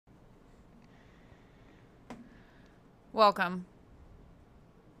Welcome.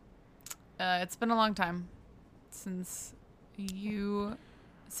 It's been a long time since it's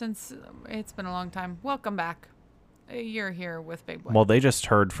been a long time. Welcome back. You're here with Big Boy. Well, they just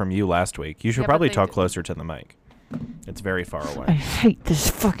heard from you last week. You should probably talk closer to the mic. It's very far away. I hate this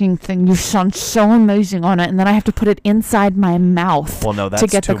fucking thing. You sound so amazing on it, and then I have to put it inside my mouth to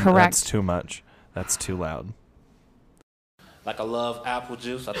get the correct. That's too much. That's too loud. Like I love apple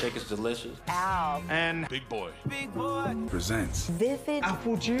juice. I think it's delicious. Ow. And Big Boy presents Vivid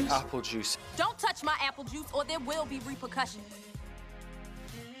apple juice. Apple juice. Don't touch my apple juice or there will be repercussions.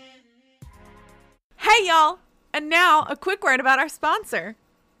 Hey, y'all. And now a quick word about our sponsor,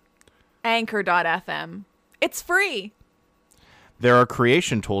 Anchor.fm. It's free. There are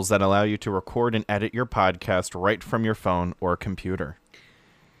creation tools that allow you to record and edit your podcast right from your phone or computer.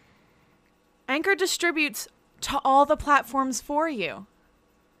 Anchor distributes to all the platforms for you.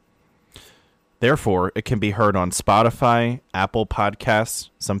 Therefore, it can be heard on Spotify, Apple Podcasts,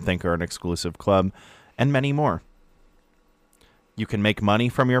 some think are an exclusive club, and many more. You can make money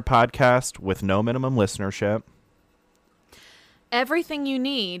from your podcast with no minimum listenership. Everything you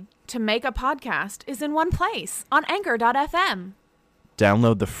need to make a podcast is in one place on Anchor.fm.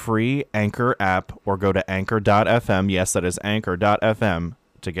 Download the free Anchor app or go to Anchor.fm. Yes, that is Anchor.fm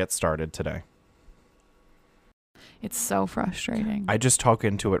to get started today. It's so frustrating. I just talk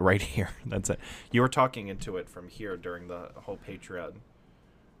into it right here. That's it. You were talking into it from here during the whole Patreon.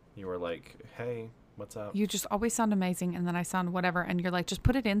 You were like, hey, what's up? You just always sound amazing, and then I sound whatever, and you're like, just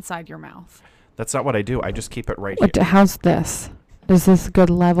put it inside your mouth. That's not what I do. I just keep it right here. How's this? Is this a good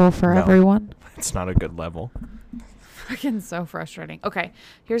level for everyone? It's not a good level. Fucking so frustrating. Okay,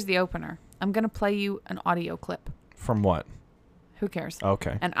 here's the opener. I'm going to play you an audio clip. From what? Who cares?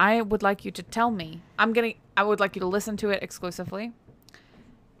 Okay. And I would like you to tell me. I would like you to listen to it exclusively.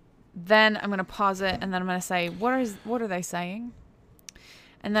 Then I'm going to pause it, and then I'm going to say, what are they saying?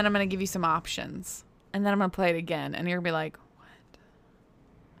 And then I'm going to give you some options. And then I'm going to play it again, and you're going to be like, what?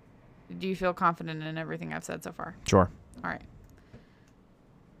 Do you feel confident in everything I've said so far? Sure. All right.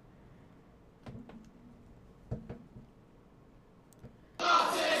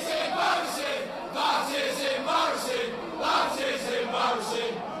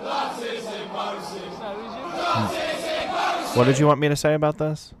 What did you want me to say about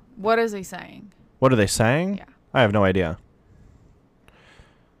this? What is he saying? What are they saying? Yeah. I have no idea.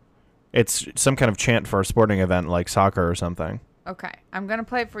 It's some kind of chant for a sporting event like soccer or something. Okay. I'm going to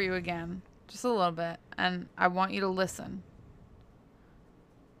play it for you again. Just a little bit. And I want you to listen.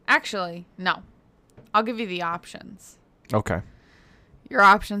 Actually, no. I'll give you the options. Okay. Your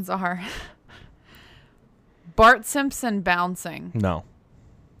options are Bart Simpson bouncing. No.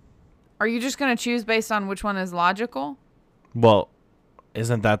 Are you just going to choose based on which one is logical? Well,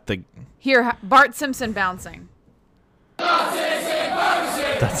 isn't that the... Here, Bart Simpson bouncing.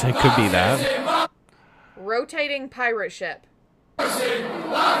 That's it. Could be that. Rotating pirate ship.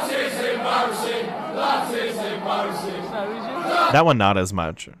 That one not as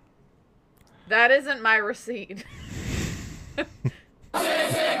much. That isn't my receipt.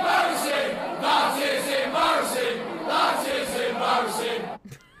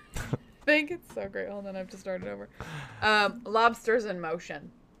 I think it's so great. Hold on, I have to start it over. Lobsters in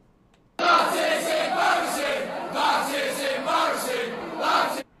motion.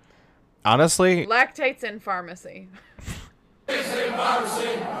 Honestly, Lactates in pharmacy.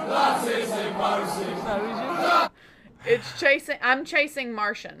 It's chasing. I'm chasing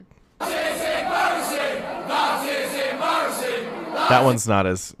Martian. that one's not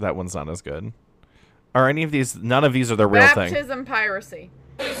as good. Are any of these? None of these are the real thing. Baptism piracy.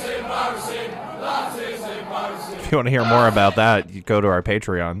 If you want to hear more about that, you go to our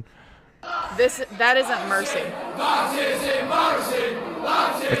Patreon. That isn't mercy.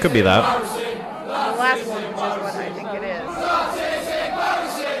 It could be that. The last one, which is what I think it is.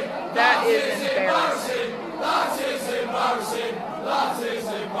 That is embarrassing.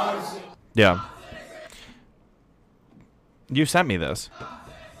 Yeah. You sent me this.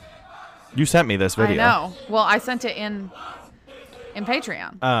 You sent me this video. I know. Well, I sent it in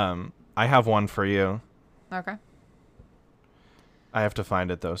Patreon. I have one for you. Okay. I have to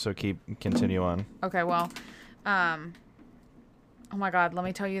find it though, so continue on. Okay, well, oh my God, let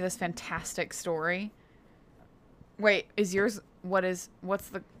me tell you this fantastic story. Wait, is yours, what's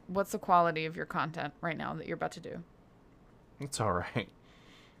the quality of your content right now that you're about to do? It's all right.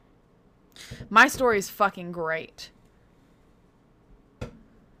 My story is fucking great.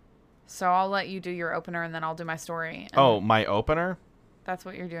 So I'll let you do your opener and then I'll do my story. Oh, my opener? That's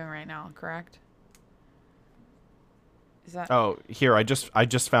what you're doing right now, correct? Is that? Oh, here, I just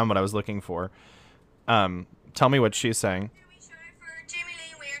found what I was looking for. Tell me what she's saying.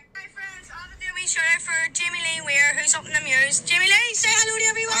 Who's up in the muse? Jimmy Lee, say hello to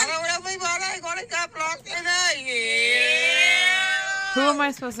everyone. Hello everybody, got it got blocked today. Yeah. Who am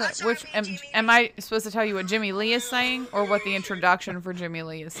I supposed to? Which am I supposed to tell you what Jimmy Lee is saying, or what the introduction for Jimmy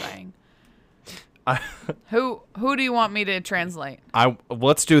Lee is saying? Who do you want me to translate?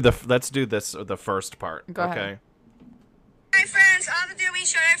 Let's do the first part. Go okay. ahead. Hi friends, I'm the wee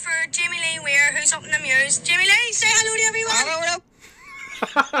shout out for Jimmy Lee Weir, who's up in the muse. Jimmy Lee, say hello to everyone. Hello.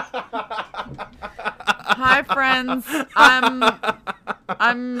 Hi friends. I'm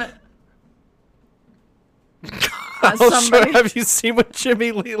somebody. Have you seen what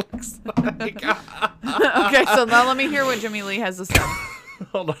Jimmy Lee looks like? Okay, so now let me hear what Jimmy Lee has to say.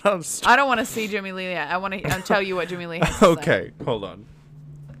 Hold on. I don't want to see Jimmy Lee yet. I want to tell you what Jimmy Lee has to say. Okay, hold on.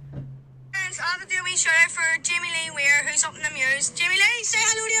 Friends, I'm the wee shout out for Jimmy Lee Weir, who's up in the muse. Jimmy Lee, say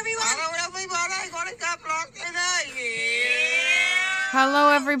hello to everyone. Hello everybody, got it got blocked today. Yeah.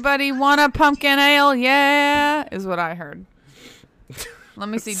 Hello everybody, want a pumpkin ale? Yeah, is what I heard. Let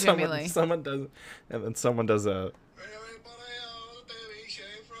me see Jimmy Lee. Someone does, and then someone does a.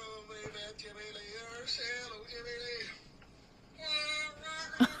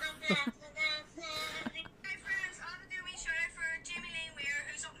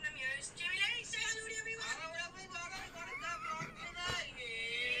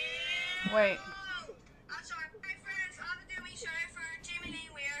 Wait.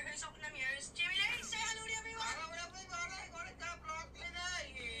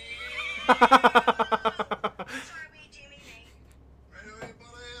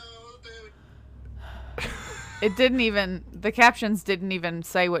 It didn't even, the captions didn't even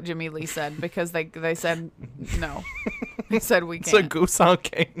say what Jimmy Lee said because they said no. They said we can't. It's a goose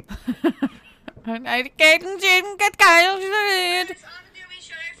honking. I can't get Kyle.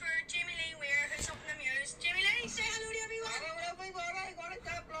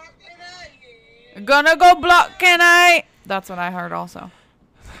 Gonna go block, can I? That's what I heard also.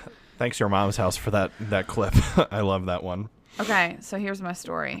 Thanks your mom's house for that clip. I love that one. Okay, so here's my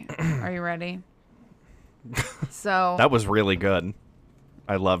story. Are you ready? So that was really good.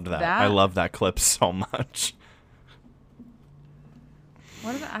 I loved that. I love that clip so much.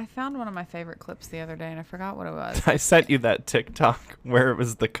 I found one of my favorite clips the other day and I forgot what it was. I sent you that TikTok where it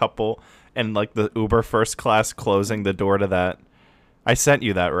was the couple and like the Uber first class closing the door to that. I sent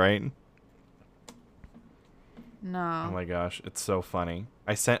you that, right? No. Oh my gosh, it's so funny.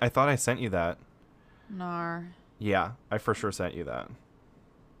 I thought I sent you that. No. Yeah, I for sure sent you that.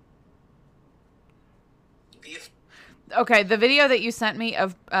 Okay, the video that you sent me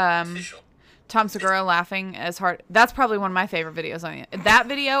of Tom Segura laughing as hard, that's probably one of my favorite videos on it. That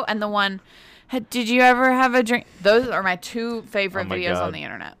video and the one, did you ever have a drink? Those are my two favorite videos on the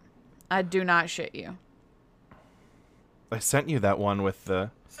internet. I do not shit you. I sent you that one with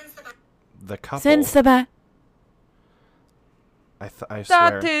the couple. Since the back. I swear.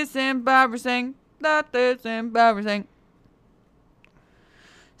 That is embarrassing. That is embarrassing.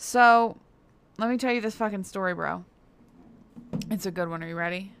 So, let me tell you this fucking story, bro. It's a good one. Are you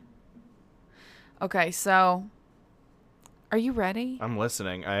ready? Okay, so, are you ready? I'm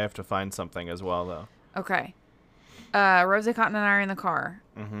listening. I have to find something as well, though. Okay. Rosie Cotton and I are in the car.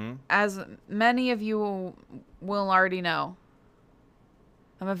 Mm-hmm. As many of you will already know,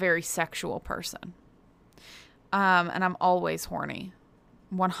 I'm a very sexual person. And I'm always horny.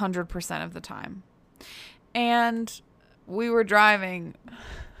 100% of the time. And we were driving.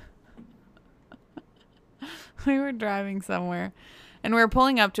 We were driving somewhere. And we were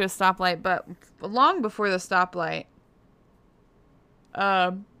pulling up to a stoplight. But long before the stoplight,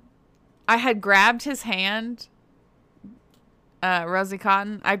 I had grabbed his hand. Rosie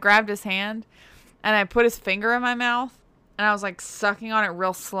Cotton. I grabbed his hand. And I put his finger in my mouth. And I was like sucking on it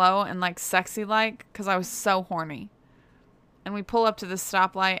real slow and like sexy like because I was so horny. And we pull up to this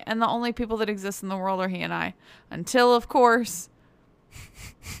stoplight and the only people that exist in the world are he and I. Until, of course,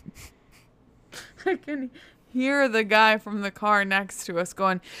 I can hear the guy from the car next to us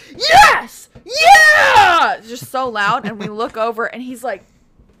going, "Yes! Yeah!" Just so loud. And we look over and he's like,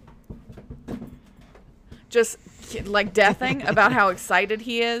 just like deathing about how excited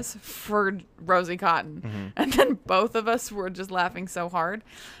he is for Rosie Cotton. Mm-hmm. And then both of us were just laughing so hard.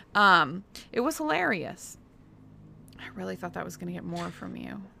 It was hilarious. I really thought that was going to get more from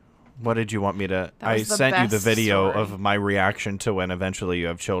you. What did you want me to... I sent you the video of my reaction to when eventually you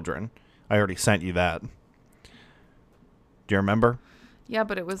have children. I already sent you that. Do you remember? Yeah,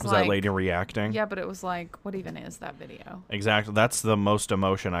 but it was that lady reacting? Yeah, but it was like, what even is that video? Exactly. That's the most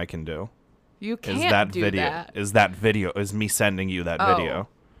emotion I can do. You can't do that. Is me sending you that video.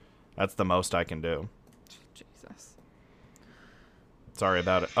 That's the most I can do. Sorry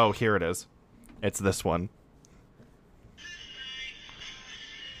about it. Oh, here it is. It's this one.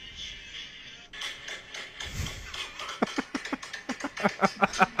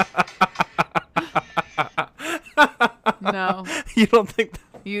 No. You don't think that?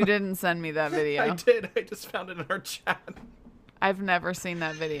 You didn't send me that video. I did. I just found it in our chat. I've never seen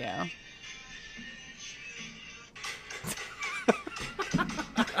that video.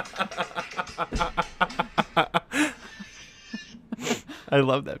 I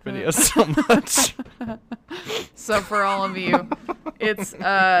love that video so much. So for all of you, it's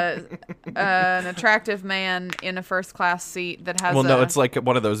an attractive man in a first class seat that has no, it's like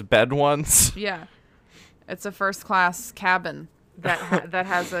one of those bed ones. Yeah. It's a first class cabin that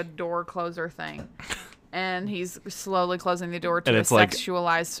has a door closer thing. And he's slowly closing the door to a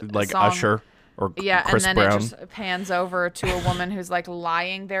sexualized like song. Usher or Chris and then Brown. it just pans over to a woman who's like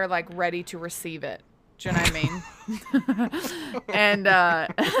lying there, like ready to receive it. Do you know what I mean? and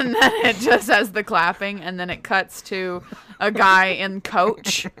then it just has the clapping, and then it cuts to a guy in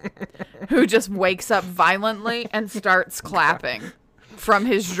Coach who just wakes up violently and starts clapping from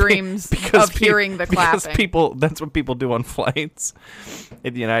his dreams of hearing the clapping. Because that's what people do on flights.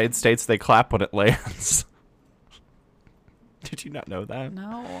 In the United States, they clap when it lands. Did you not know that?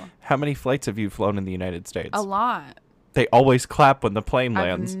 No. How many flights have you flown in the United States? A lot. They always clap when the plane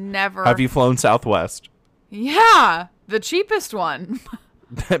lands. Have you flown Southwest? Yeah, the cheapest one.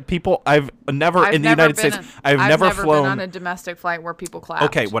 I've never in the United States. I've never flown been on a domestic flight where people clap.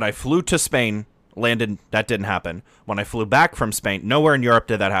 Okay, when I flew to Spain, landed, that didn't happen. When I flew back from Spain, nowhere in Europe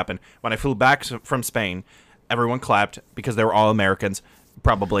did that happen. When I flew back from Spain, everyone clapped because they were all Americans,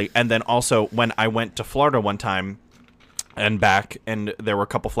 probably. And then also when I went to Florida one time and back, and there were a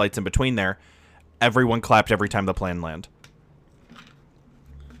couple flights in between there, everyone clapped every time the plane landed.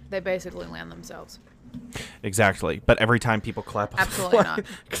 They basically land themselves. Exactly, but every time people clap, absolutely not,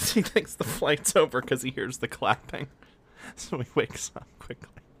 because he thinks the flight's over because he hears the clapping, so he wakes up quickly.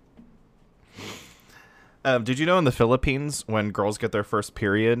 Did you know in the Philippines, when girls get their first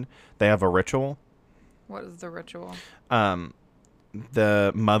period, they have a ritual? What is the ritual?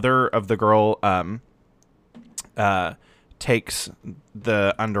 The mother of the girl takes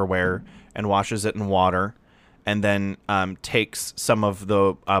the underwear and washes it in water, and then takes some of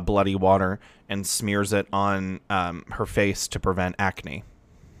the bloody water and smears it on her face to prevent acne.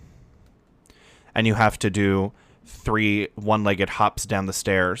 And you have to do 3 one-legged hops down the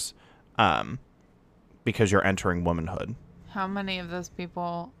stairs because you're entering womanhood. How many of those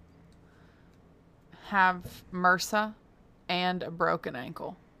people have MRSA and a broken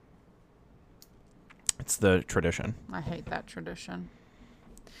ankle? It's the tradition. I hate that tradition.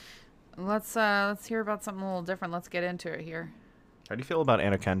 Let's hear about something a little different. Let's get into it here. How do you feel about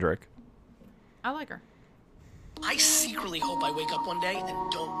Anna Kendrick? I like her. I secretly hope I wake up one day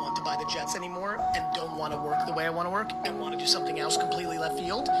and don't want to buy the Jets anymore and don't want to work the way I want to work and want to do something else completely left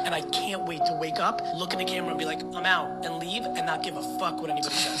field. And I can't wait to wake up, look in the camera and be like, I'm out, and leave and not give a fuck what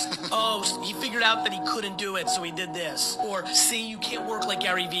anybody says. Oh, he figured out that he couldn't do it, so he did this. Or, see, you can't work like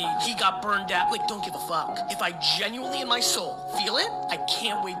Gary Vee. He got burned out. Like, don't give a fuck. If I genuinely in my soul feel it, I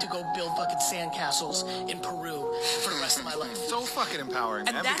can't wait to go build fucking sandcastles in Peru for the rest of my life. So fucking empowering,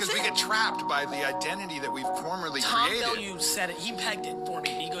 And man, that's because we it. get trapped by the identity that we've formerly Tom created. Bellew said it. He pegged it for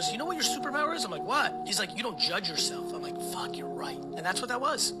me. He goes, you know what your superpower is? I'm like, what? He's like, you don't judge yourself. I'm like, fuck, you're right. And that's what that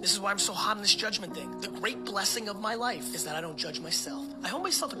was. This is why I'm so hot on this judgment thing. The great blessing of my life is that I don't judge myself. I hold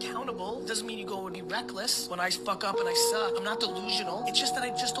myself accountable. Doesn't mean you go and be reckless. When I fuck up and I suck, I'm not delusional. It's just that I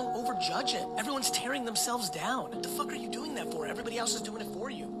just don't overjudge it. Everyone's tearing themselves down. What the fuck are you doing that for? Everybody else is doing it for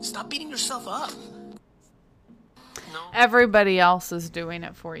you. Stop beating yourself up. No. Everybody else is doing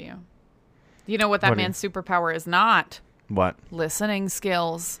it for you. You know what that man's superpower is not? What? Listening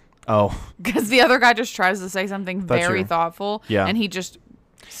skills. Oh. Because the other guy just tries to say something very thoughtful. Yeah. And he just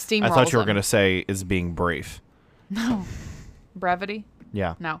steamrolls I thought you were him. going to say is being brief. No. Brevity?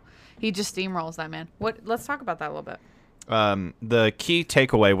 Yeah. No. He just steamrolls that man. Let's talk about that a little bit. The key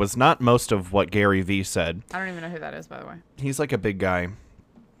takeaway was not most of what Gary Vee said. I don't even know who that is, by the way. He's like a big guy.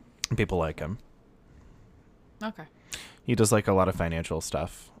 People like him. Okay. He does like a lot of financial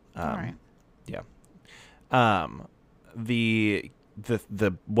stuff. All right. Yeah. The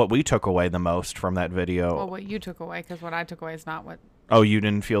what we took away the most from that video. Well, what you took away, because what I took away is not what. Oh, you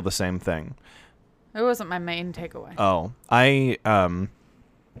didn't feel the same thing. It wasn't my main takeaway. Oh,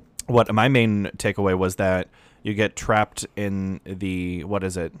 what my main takeaway was that you get trapped in the, what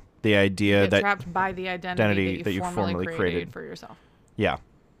is it? The idea that trapped by the identity that you formerly created for yourself. Yeah.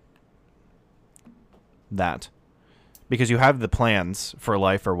 That. Because you have the plans for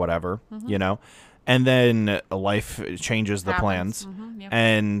life or whatever, you know, And then life changes the plans. Yep.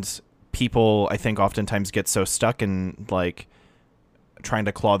 And people, I think, oftentimes get so stuck in like trying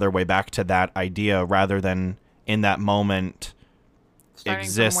to claw their way back to that idea rather than in that moment Starting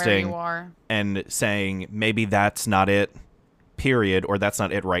existing from where you are. and saying maybe that's not it, period, or that's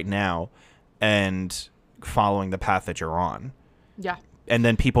not it right now, and following the path that you're on. Yeah. And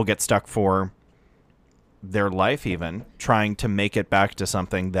then people get stuck for their life, even trying to make it back to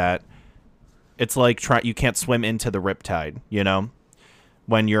something that it's like you can't swim into the riptide, you know?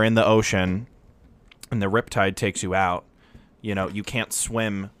 When you're in the ocean and the riptide takes you out, you know, you can't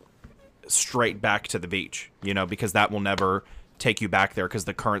swim straight back to the beach, you know, because that will never take you back there because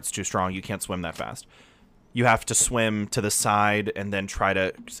the current's too strong. You can't swim that fast. You have to swim to the side and then try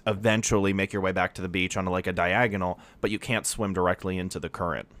to eventually make your way back to the beach on like a diagonal, but you can't swim directly into the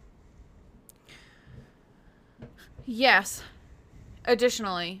current. Yes.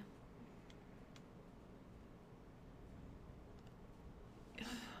 Additionally,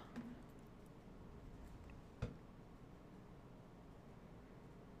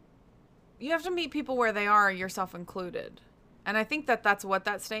 you have to meet people where they are, yourself included. And I think that that's what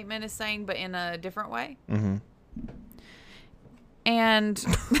that statement is saying, but in a different way. Mm-hmm. And it's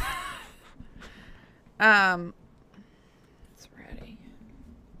ready.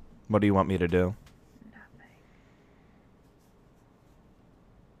 What do you want me to do?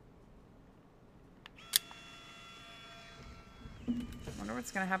 Nothing. I wonder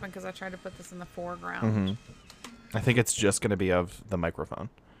what's going to happen because I tried to put this in the foreground. Mm-hmm. I think it's just going to be of the microphone.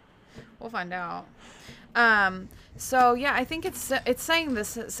 We'll find out. So yeah, I think it's saying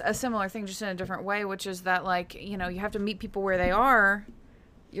this is a similar thing, just in a different way, which is that like, you know, you have to meet people where they are,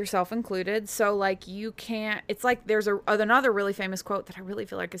 yourself included. So like you can't. It's like there's another really famous quote that I really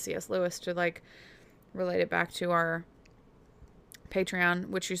feel like is C.S. Lewis to like relate it back to our Patreon,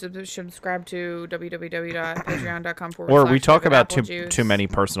 which you should subscribe to www.patreon.com/. Or we talk about too many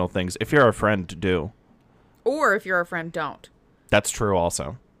personal things. If you're a friend, do. Or if you're a friend, don't. That's true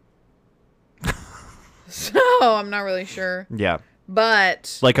also. So I'm not really sure. Yeah.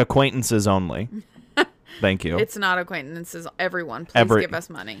 But like acquaintances only. Thank you. It's not acquaintances. Everyone, please give us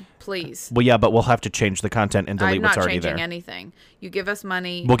money. Please. Well, yeah, but we'll have to change the content and delete what's already there. I'm not changing anything. You give us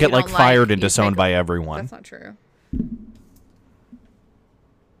money. We'll get like fired and disowned by everyone. That's not true.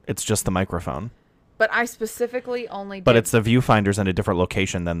 It's just the microphone. But I specifically only did. But it's the viewfinders in a different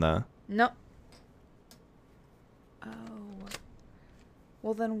location than the... No. Oh.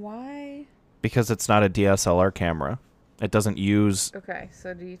 Well, then why... Because it's not a DSLR camera. It doesn't use... Okay,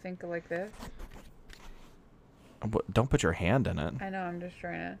 so do you think like this? Don't put your hand in it. I know, I'm just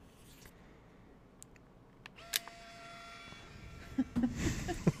trying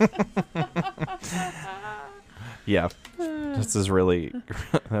to... Yeah. This is really...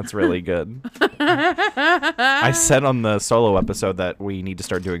 That's really good. I said on the solo episode that we need to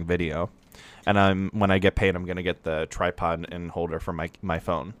start doing video. And when I get paid, I'm going to get the tripod and holder for my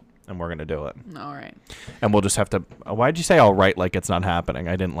phone. And we're going to do it. All right. And we'll just have to... Why'd you say all right like it's not happening?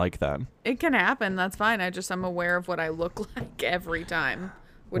 I didn't like that. It can happen. That's fine. I'm aware of what I look like every time.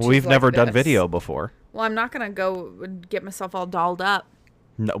 We've never done video before. Well, I'm not going to go get myself all dolled up.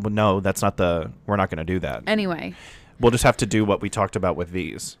 No, that's not the... We're not going to do that. Anyway. We'll just have to do what we talked about with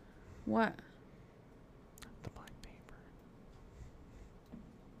these. What? The black paper.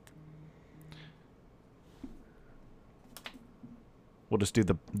 We'll just do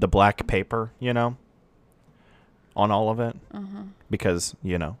the black paper, you know, on all of it. Uh-huh. Because,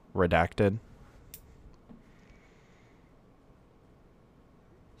 you know, redacted.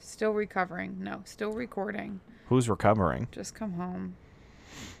 Still recovering. No, still recording. Who's recovering? Just come home.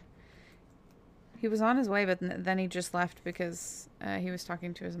 He was on his way, but then he just left because he was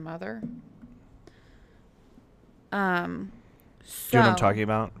talking to his mother. Do you know what I'm talking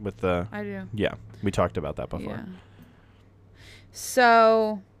about? With the... I do. Yeah, we talked about that before. Yeah.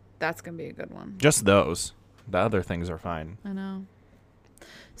 So, that's going to be a good one. Just those. The other things are fine. I know.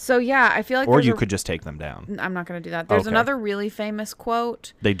 So, yeah, I feel like... Or you could just take them down. I'm not going to do that. There's another really famous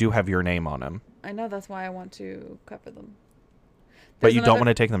quote. They do have your name on them. I know, that's why I want to cover them. But you don't want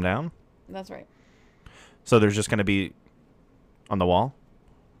to take them down? That's right. So there's just going to be on the wall?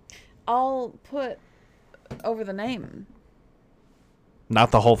 I'll put over the name.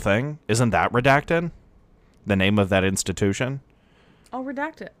 Not the whole thing? Isn't that redacted? The name of that institution? I'll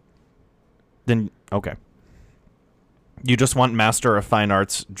redact it. Then, okay. You just want Master of Fine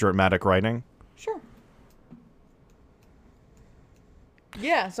Arts dramatic writing? Sure.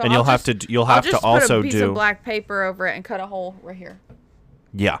 Yeah, so and you'll have to also put a piece of black paper over it and cut a hole right here.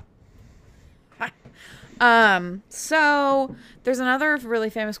 Yeah. So there's another really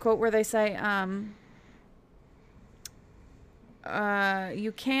famous quote where they say,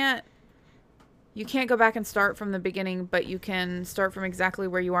 you can't go back and start from the beginning, but you can start from exactly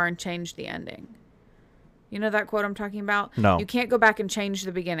where you are and change the ending. You know that quote I'm talking about? No. You can't go back and change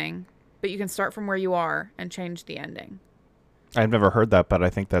the beginning, but you can start from where you are and change the ending. I've never heard that, but I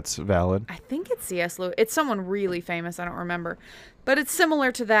think that's valid. I think it's C.S. Lewis. It's someone really famous. I don't remember. But it's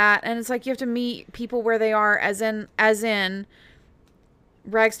similar to that. And it's like you have to meet people where they are, as in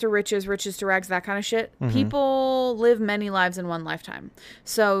rags to riches, riches to rags, that kind of shit. Mm-hmm. People live many lives in one lifetime.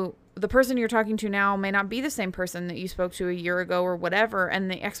 So the person you're talking to now may not be the same person that you spoke to a year ago or whatever. And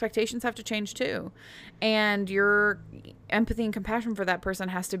the expectations have to change too. And your empathy and compassion for that person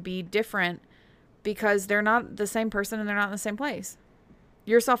has to be different because they're not the same person and they're not in the same place.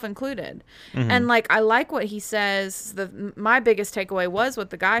 Yourself included. Mm-hmm. And like, I like what he says. My biggest takeaway was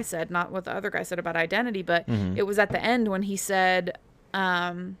what the guy said, not what the other guy said about identity, but it was at the end when he said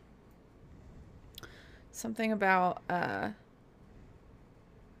something about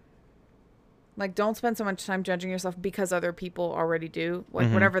like, don't spend so much time judging yourself because other people already do.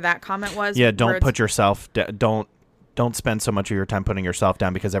 Like, whatever that comment was. Yeah, don't put yourself don't spend so much of your time putting yourself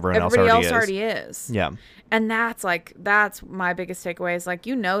down because everybody else already is. Yeah. And that's my biggest takeaway is like,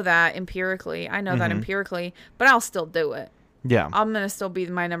 that empirically. I know that empirically, but I'll still do it. Yeah. I'm going to still be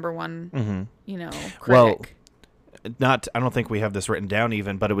my number one, critic. Well, I don't think we have this written down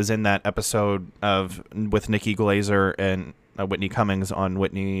even, but it was in that episode with Nikki Glazer and Whitney Cummings on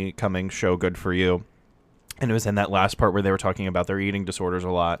Whitney Cummings' show Good For You. And it was in that last part where they were talking about their eating disorders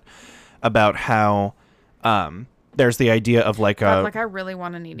a lot, about how there's the idea of like I really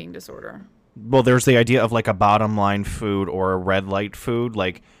want an eating disorder. Well, there's the idea of like a bottom line food or a red light food.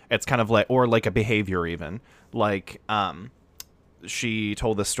 Like it's kind of like, or like a behavior even. Like she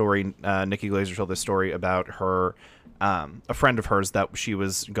told this story, Nikki Glazer told this story about her, a friend of hers that she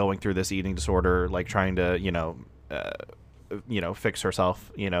was going through this eating disorder, like trying to, fix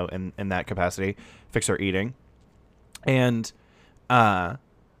herself, in that capacity, fix her eating. And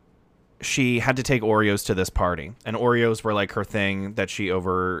she had to take Oreos to this party, and Oreos were like her thing that she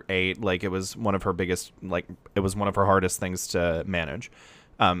overate. Like it was one of her biggest, like it was one of her hardest things to manage,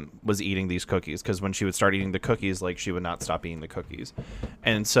 was eating these cookies. Cause when she would start eating the cookies, like she would not stop eating the cookies.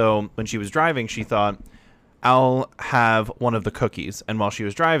 And so when she was driving, she thought, I'll have one of the cookies. And while she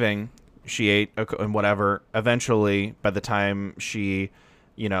was driving, she ate and whatever. Eventually, by the time she,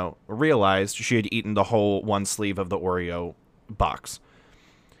 realized, she had eaten the whole one sleeve of the Oreo box.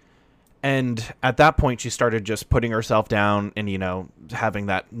 And at that point, she started just putting herself down and, having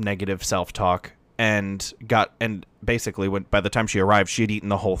that negative self-talk, and basically by the time she arrived, she had eaten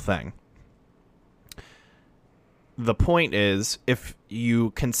the whole thing. The point is, if you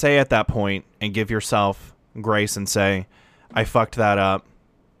can say at that point and give yourself grace and say, I fucked that up,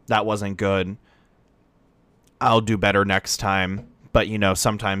 that wasn't good, I'll do better next time, but,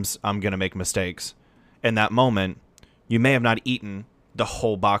 sometimes I'm going to make mistakes. In that moment, you may have not eaten the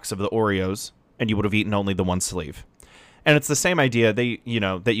whole box of the Oreos, and you would have eaten only the one sleeve. And it's the same idea that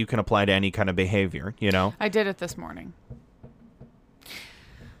you can apply to any kind of behavior, I did it this morning.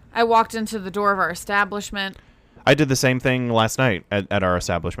 I walked into the door of our establishment. I did the same thing last night at our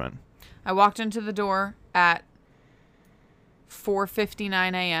establishment. I walked into the door at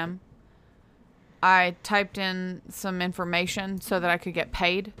 4:59 a.m. I typed in some information so that I could get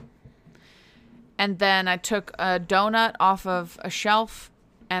paid. And then I took a donut off of a shelf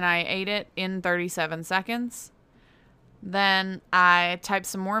and I ate it in 37 seconds. Then I typed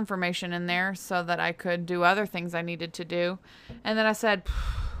some more information in there so that I could do other things I needed to do. And then I said,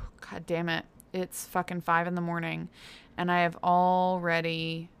 God damn it, it's fucking 5 a.m. and I have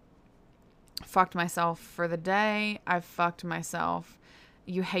already fucked myself for the day. I've fucked myself.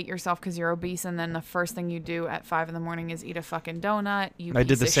 You hate yourself because you're obese, and then the first thing you do at 5 a.m. is eat a fucking donut. I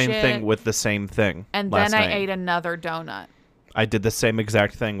did the same thing with the same thing. And then I ate another donut. I did the same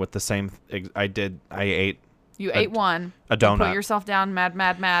exact thing with the same. I ate. You ate one. A donut. You put yourself down, mad,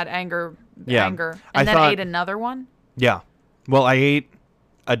 anger. Yeah. Anger. And then ate another one? Yeah. Well, I ate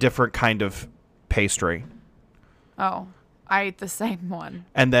a different kind of pastry. Oh. I ate the same one.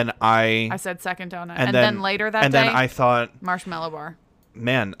 And then I said second donut. And then later that day. And then I thought. Marshmallow bar.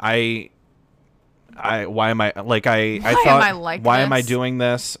 Man, why am I like I thought am I like why this? am I doing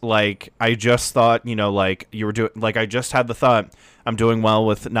this? Like I just thought, like you were doing, like I just had the thought I'm doing well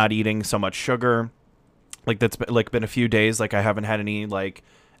with not eating so much sugar. Like that's been a few days, like I haven't had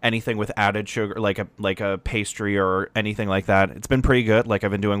anything with added sugar, like a pastry or anything like that. It's been pretty good. Like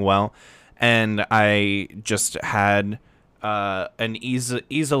I've been doing well, and I just had an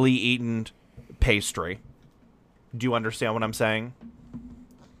easily eaten pastry. Do you understand what I'm saying?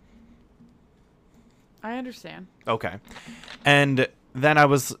 I understand. Okay. And then I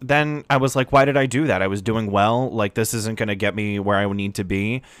was like, why did I do that? I was doing well. Like, this isn't going to get me where I need to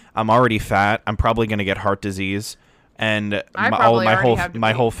be. I'm already fat. I'm probably going to get heart disease. And my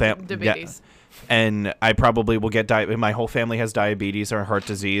whole family diabetes. And I probably will get my whole family has diabetes or heart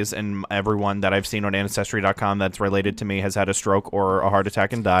disease, and everyone that I've seen on Ancestry.com that's related to me has had a stroke or a heart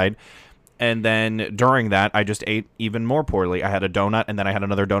attack and died. And then during that, I just ate even more poorly. I had a donut, and then I had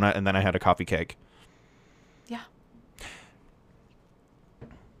another donut, and then I had a coffee cake. Yeah.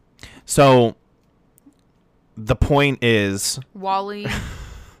 So the point is, Wally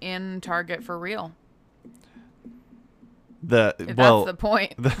in Target for real. That's the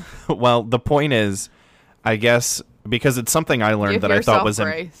point. The point is, I guess, because it's something I learned that I thought was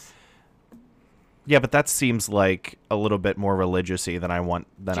yeah, but that seems like a little bit more religious-y than I want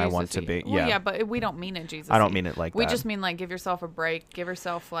to be. Well, yeah, but we don't mean it Jesus. I don't mean it like that. We just mean like give yourself a break, give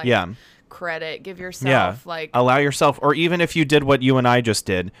yourself like credit, give yourself like allow yourself, or even if you did what you and I just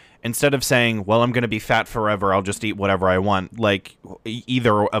did, instead of saying, well, I'm going to be fat forever, I'll just eat whatever I want, like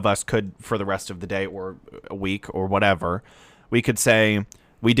either of us could for the rest of the day or a week or whatever, we could say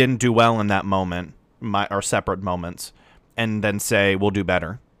we didn't do well in that moment, our separate moments, and then say we'll do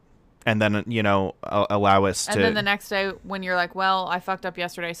better. And then, allow us to... And then the next day, when you're like, well, I fucked up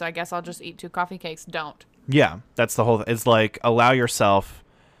yesterday, so I guess I'll just eat 2 coffee cakes. Don't. Yeah, that's the whole... It's like, allow yourself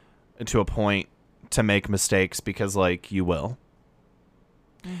to a point to make mistakes because, like, you will.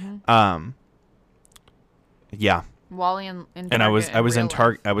 Mm-hmm. Yeah. Wally in Target. And I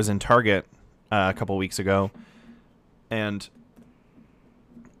was in Target a couple weeks ago, and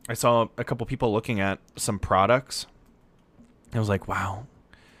I saw a couple people looking at some products. I was like, wow.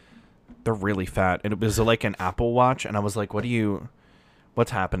 They're really fat. And it was like an Apple Watch. And I was like, what's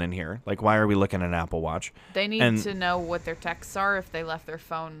happening here? Like, why are we looking at an Apple Watch? They need to know what their texts are if they left their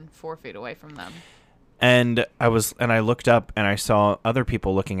phone 4 feet away from them. And I looked up and I saw other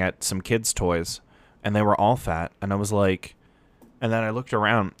people looking at some kids' toys, and they were all fat. And I was like, and then I looked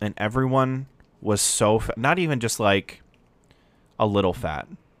around and everyone was so fat. Not even just like a little fat,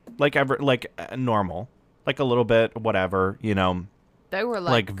 like normal, like a little bit, whatever, They were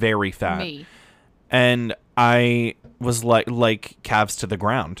like very fat. Me. And I was like calves to the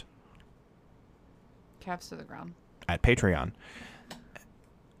ground. Calves to the ground. At Patreon.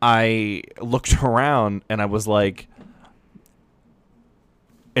 I looked around and I was like,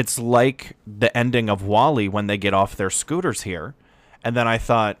 it's like the ending of WALL-E when they get off their scooters here. And then I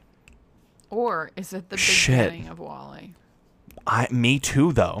thought, or is it the beginning of WALL-E? Me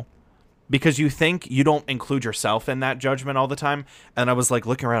too, though. Because you think you don't include yourself in that judgment all the time. And I was like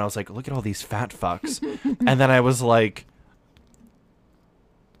looking around. I was like, look at all these fat fucks. And then I was like,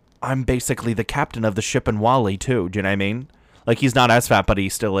 I'm basically the captain of the ship in WALL-E too. Do you know what I mean? Like, he's not as fat, but he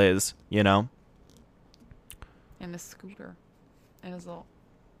still is, In a scooter. In his little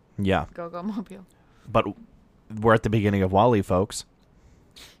go-go mobile. But we're at the beginning of WALL-E, folks.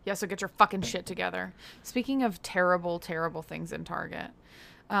 Yeah, so get your fucking shit together. Speaking of terrible, terrible things in Target.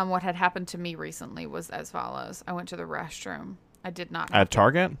 What had happened to me recently was as follows. I went to the restroom. I did not. At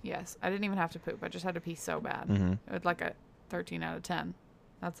Target? Yes. I didn't even have to poop. I just had to pee so bad. Mm-hmm. It was like a 13 out of 10.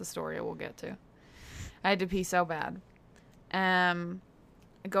 That's the story I will get to. I had to pee so bad. I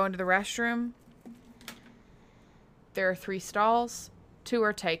go into the restroom. There are 3 stalls. 2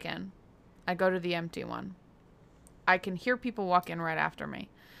 are taken. I go to the empty one. I can hear people walk in right after me.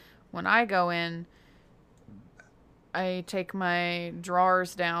 When I go in, I take my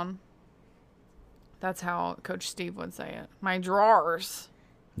drawers down. That's how Coach Steve would say it. My drawers.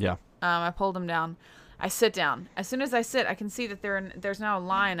 Yeah. I pulled them down. I sit down. As soon as I sit, I can see that there's now a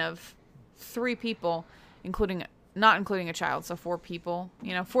line of 3 people, not including a child, so 4 people.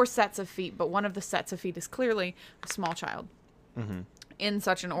 4 sets of feet, but one of the sets of feet is clearly a small child. Mm-hmm. In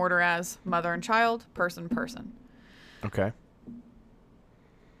such an order as mother and child, person. Okay.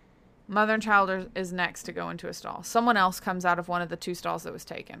 Mother and child is next to go into a stall. Someone else comes out of one of the 2 stalls that was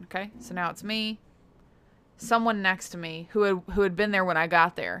taken. Okay, so now it's me. Someone next to me who had been there when I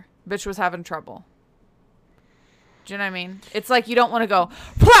got there. Bitch was having trouble. Do you know what I mean? It's like you don't want to go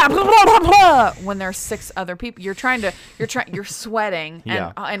blah, blah, blah, blah, blah, when there's 6 other people. You're sweating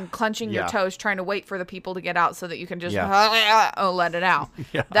and clenching your toes, trying to wait for the people to get out so that you can just let it out.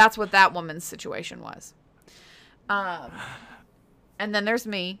 Yeah. That's what that woman's situation was. And then there's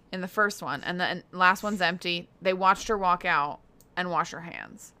me in the first one, and the last one's empty. They watched her walk out and wash her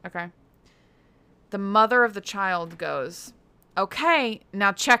hands. Okay. The mother of the child goes, "Okay,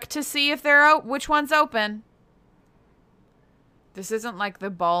 now check to see if which one's open." This isn't like the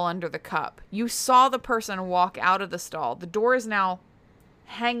ball under the cup. You saw the person walk out of the stall. The door is now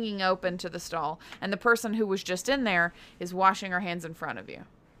hanging open to the stall, and the person who was just in there is washing her hands in front of you.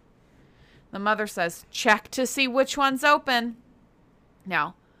 The mother says, check to see which one's open.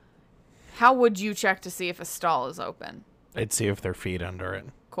 Now, how would you check to see if a stall is open? I'd see if their feet under it.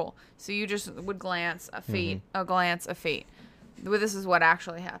 Cool. So you just would glance a feet, a glance a feet. Well, this is what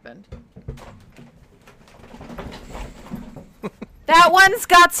actually happened. That one's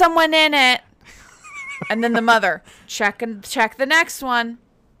got someone in it. And then the mother, check the next one.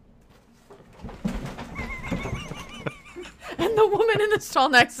 And the woman in the stall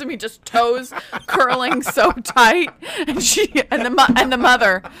next to me, just toes curling so tight, and the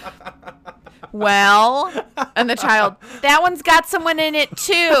mother, well, and the child, that one's got someone in it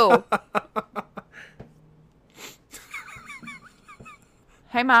too.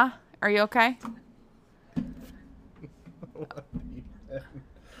 Hey, Ma, are you okay?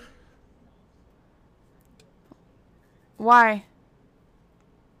 Why?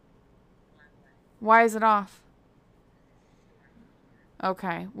 Why is it off?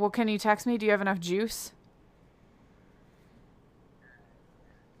 Okay. Well, can you text me? Do you have enough juice?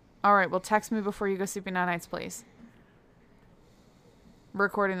 All right. Well, text me before you go sleeping on nights, please.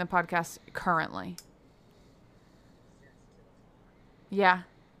 Recording the podcast currently. Yeah.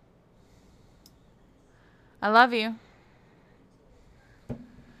 I love you.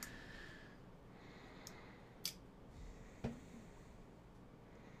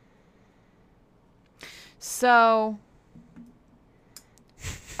 So,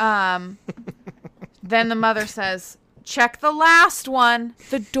 then the mother says, check the last one.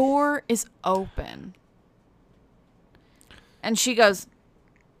 The door is open. And she goes,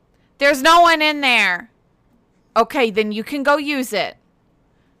 there's no one in there. Okay, then you can go use it.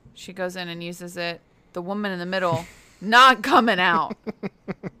 She goes in and uses it. The woman in the middle, not coming out.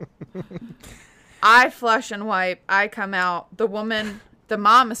 I flush and wipe. I come out. The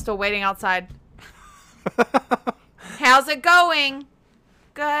mom is still waiting outside. How's it going?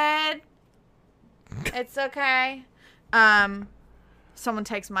 Good. It's okay. Someone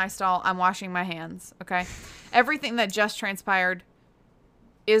takes my stall. I'm washing my hands. Okay. Everything that just transpired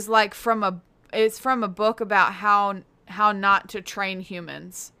is like from a book about how not to train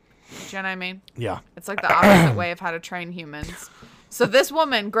humans. Do you know what I mean? Yeah. It's like the opposite way of how to train humans. So this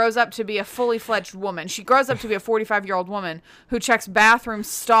woman grows up to be a fully fledged woman. She grows up to be a 45-year-old woman who checks bathroom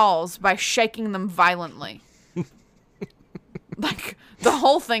stalls by shaking them violently. Like, the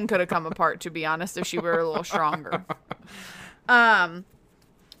whole thing could have come apart, to be honest, if she were a little stronger. But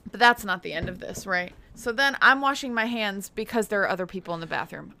that's not the end of this, right? So then I'm washing my hands because there are other people in the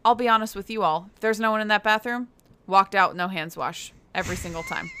bathroom. I'll be honest with you all. If there's no one in that bathroom, walked out, no hands wash every single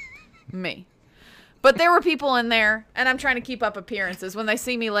time. Me. But there were people in there, and I'm trying to keep up appearances. When they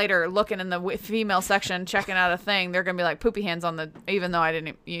see me later looking in the female section, checking out a thing, they're going to be like, poopy hands on the, even though I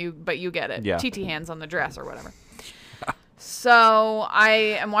didn't, but you get it. Yeah. TT hands on the dress or whatever. So I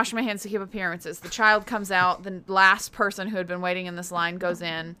am washing my hands to keep appearances. The child comes out. The last person who had been waiting in this line goes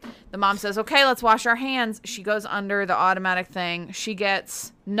in. The mom says, okay, let's wash our hands. She goes under the automatic thing. She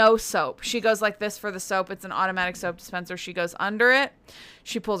gets no soap. She goes like this for the soap. It's an automatic soap dispenser. She goes under it.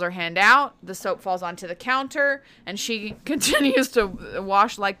 She pulls her hand out. The soap falls onto the counter. And she continues to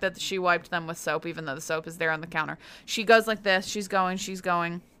wash like that she wiped them with soap, even though the soap is there on the counter. She goes like this. She's going.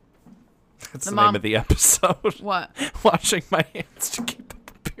 That's the name of the episode. What? Washing my hands to keep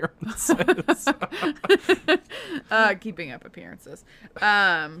up appearances. Keeping up appearances.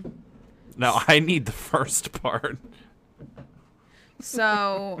 No, I need the first part.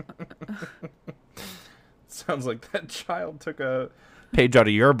 So. Sounds like that child took a page out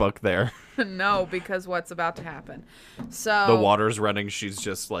of your book there. No, because what's about to happen. So the water's running. She's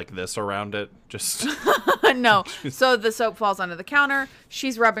just like this around it. Just no. So the soap falls onto the counter.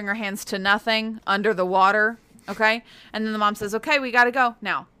 She's rubbing her hands to nothing under the water. Okay. And then the mom says, okay, we got to go.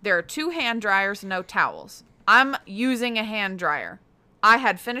 Now, there are 2 hand dryers, no towels. I'm using a hand dryer. I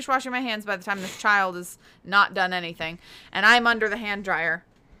had finished washing my hands by the time this child is not done anything. And I'm under the hand dryer.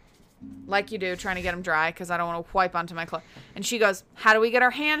 Like you do, trying to get them dry because I don't want to wipe onto my clothes. And she goes, how do we get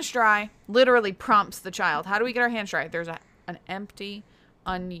our hands dry? Literally prompts the child. How do we get our hands dry? There's an empty,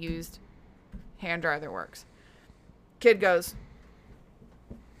 unused hand dryer that works. Kid goes,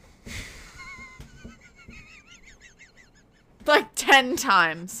 like 10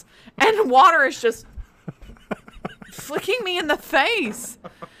 times. And water is just flicking me in the face.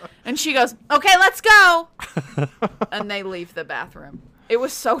 And she goes, okay, let's go. And they leave the bathroom. It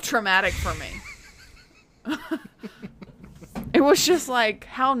was so traumatic for me. It was just like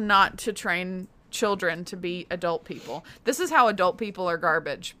how not to train children to be adult people. This is how adult people are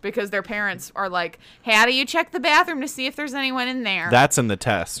garbage, because their parents are like, how do you check the bathroom to see if there's anyone in there? That's in the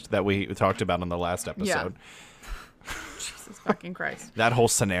test that we talked about on the last episode. Jesus fucking Christ. That whole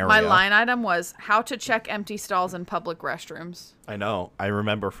scenario. My line item was how to check empty stalls in public restrooms. I know. I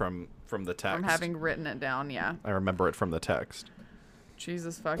remember from the text. From having written it down, yeah. I remember it from the text.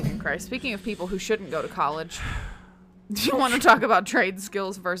 Jesus fucking Christ. Speaking of people who shouldn't go to college, do you want to talk about trade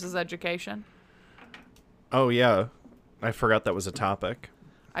skills versus education? Oh, yeah. I forgot that was a topic.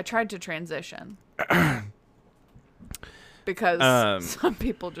 I tried to transition. Because some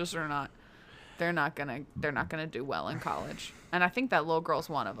people just are not. They're not gonna do well in college. And I think that little girl's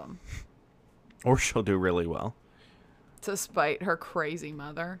one of them. Or she'll do really well. Despite her crazy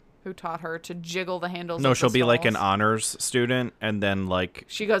mother, who taught her to jiggle the handles. No, of she'll the be like an stalls. honors student, and then like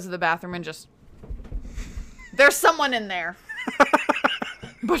She goes to the bathroom and just, there's someone in there.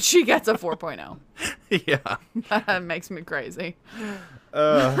 But she gets a 4.0. yeah. That makes me crazy.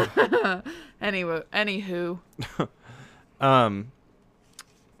 Anywho.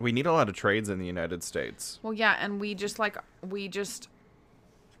 We need a lot of trades in the United States. Well, yeah, and we pressure.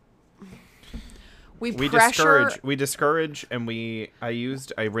 We discourage, and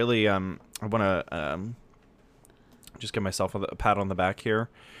I really I want to just give myself a pat on the back here.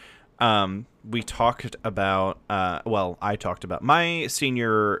 We talked about I talked about my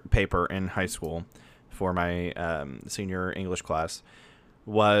senior paper in high school for my senior English class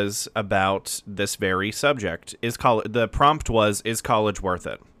was about this very subject. The prompt was, is college worth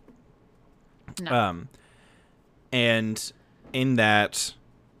it? No. And in that,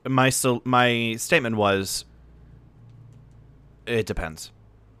 my statement was, it depends.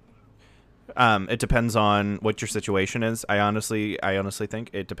 It depends on what your situation is. I honestly think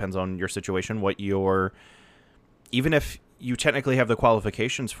it depends on your situation, even if you technically have the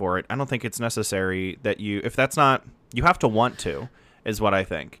qualifications for it, I don't think it's necessary that you have to want to, is what I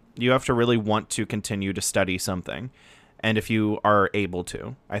think. You have to really want to continue to study something. And if you are able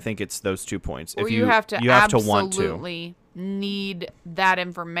to, I think it's those 2 points. Or if you have to want to absolutely need that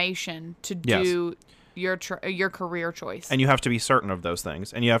information to do your career choice. And you have to be certain of those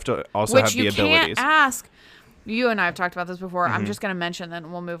things. And you have to also have the abilities. Which you can't ask. You and I have talked about this before. I'm just going to mention,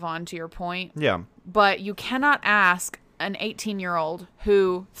 then we'll move on to your point. Yeah. But you cannot ask an 18-year-old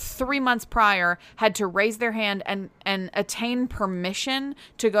who 3 months prior had to raise their hand and attain permission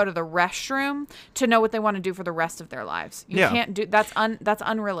to go to the restroom to know what they want to do for the rest of their lives. You can't do that's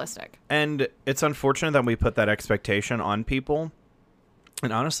unrealistic. And it's unfortunate that we put that expectation on people.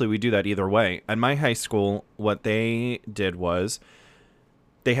 And honestly, we do that either way. At my high school, what they did was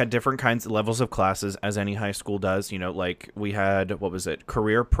they had different kinds of levels of classes, as any high school does. Like we had,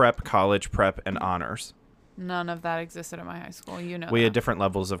 career prep, college prep, and honors. None of that existed at my high school. We had different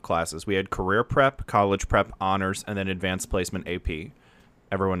levels of classes. We had career prep, college prep, honors, and then advanced placement AP.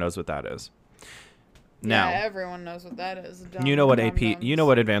 Everyone knows what that is. Now, yeah, everyone knows what that is. You know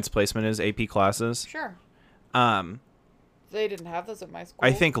what advanced placement is, AP classes? Sure. They didn't have those at my school.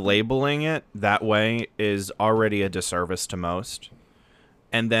 I think labeling it that way is already a disservice to most.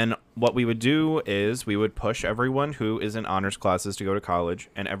 And then what we would do is we would push everyone who is in honors classes to go to college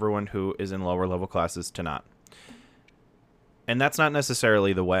and everyone who is in lower level classes to not. And that's not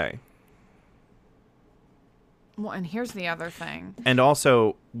necessarily the way. Well, and here's the other thing. And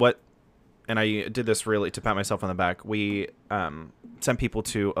also and I did this really to pat myself on the back. We sent people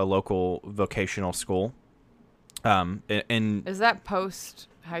to a local vocational school. Is that post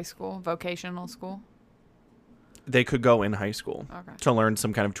high school, vocational school? They could go in high school to learn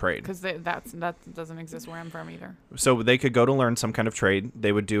some kind of trade. Because that doesn't exist where I'm from either. So they could go to learn some kind of trade.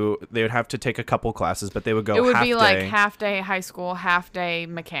 They would have to take a couple classes, but they would go It would half be day. like half day high school, half day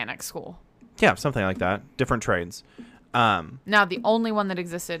mechanic school. Yeah, something like that. Different trades. Now, the only one that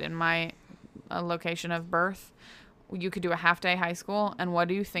existed in my location of birth, you could do a half day high school. And what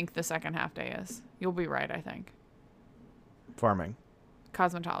do you think the second half day is? You'll be right, I think. Farming.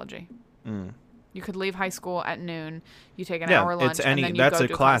 Cosmetology. You could leave high school at noon. You take an Yeah, hour lunch, it's and then you that's go a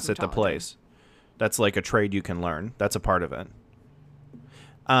do class at the cosmetology. place. That's like a trade you can learn. That's a part of it.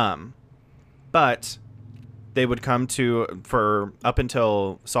 But they would come for up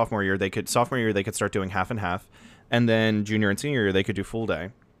until sophomore year. They could start doing half and half, and then junior and senior year they could do full day,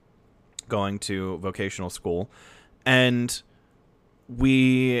 going to vocational school. And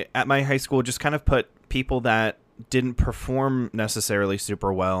we at my high school just kind of put people that didn't perform necessarily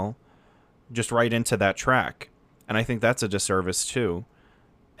super well just right into that track. And I think that's a disservice too.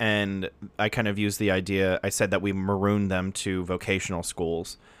 And I kind of used the idea, I said that we maroon them to vocational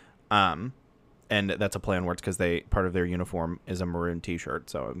schools. And that's a play on words because part of their uniform is a maroon t-shirt.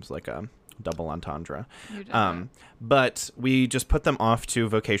 So it was like a double entendre. You did right. But we just put them off to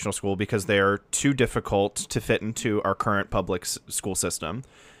vocational school because they are too difficult to fit into our current public school system.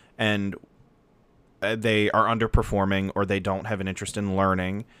 And they are underperforming, or they don't have an interest in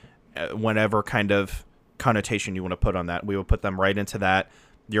learning, whatever kind of connotation you want to put on that. We will put them right into that.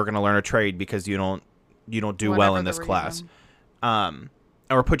 You're going to learn a trade because you don't do well in this class.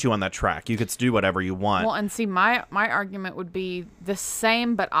 Or put you on that track. You could do whatever you want. Well, and see, my argument would be the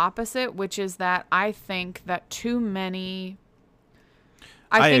same but opposite, which is that I think that too many...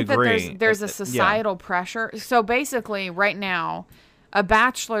 I think agree. that there's a societal pressure. So basically, right now, a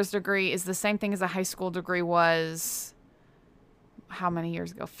bachelor's degree is the same thing as a high school degree was... How many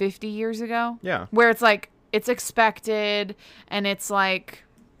years ago? 50 years ago? Yeah. Where it's like, it's expected, and it's like...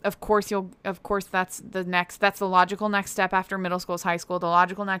 Of course, that's the logical next step after middle school is high school. The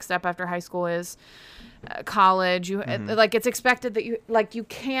logical next step after high school is college. Like, it's expected that you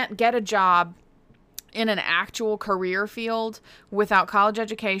can't get a job in an actual career field without college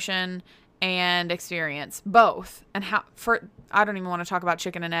education and experience, both. And I don't even want to talk about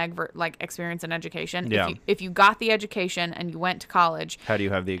chicken and egg, like experience and education. Yeah. If you got the education and you went to college, how do you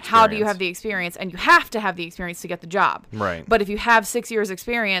have the experience? How do you have the experience? And you have to have the experience to get the job. Right. But if you have 6 years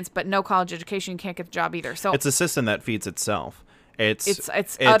experience but no college education, you can't get the job either. So it's a system that feeds itself. It's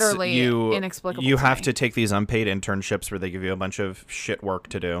utterly inexplicable. You have to take these unpaid internships where they give you a bunch of shit work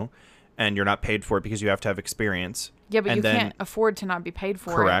to do, and you're not paid for it because you have to have experience. Yeah, but you can't afford to not be paid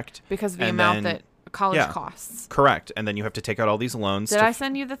for correct. It because of the amount that college costs. Correct. And then you have to take out all these loans. Did I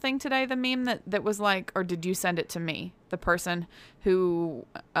send you the thing today, the meme that was like, or did you send it to me? The person who,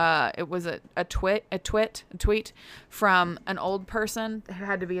 it was a tweet from an old person who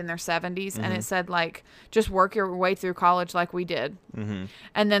had to be in their 70s. And it said, like, just work your way through college like we did. Mm-hmm.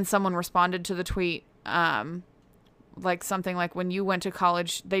 And then someone responded to the tweet, like something like, when you went to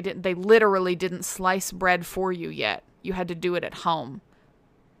college, they literally didn't slice bread for you yet. You had to do it at home.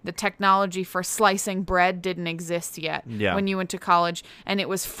 The technology for slicing bread didn't exist yet when you went to college, and it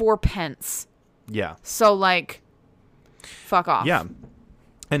was 4 pence. Yeah. So, like, fuck off. Yeah.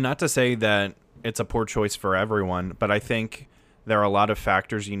 And not to say that it's a poor choice for everyone, but I think there are a lot of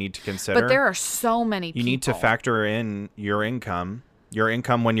factors you need to consider. But there are so many people. You need to factor in your income. Your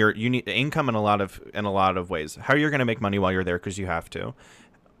income you need income in a lot of ways. How you're going to make money while you're there, because you have to.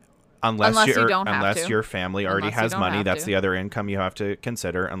 Unless your family already has money, that's the other income you have to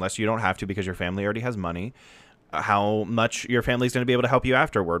consider. Unless you don't have to because your family already has money, how much your family is going to be able to help you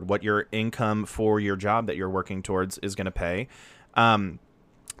afterward, what your income for your job that you're working towards is going to pay. There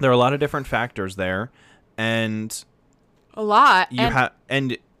are a lot of different factors there, and a lot.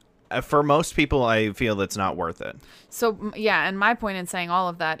 For most people, I feel it's not worth it. So yeah, and my point in saying all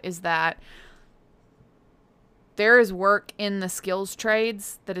of that is that there is work in the skills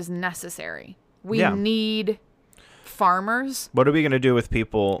trades that is necessary. We need farmers. What are we going to do with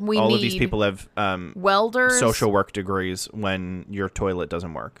people? All of these people have welders, social work degrees when your toilet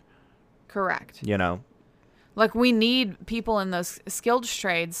doesn't work. Correct. You know? Like, we need people in those skilled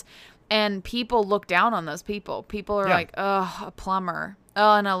trades, and people look down on those people. People are like, oh, a plumber.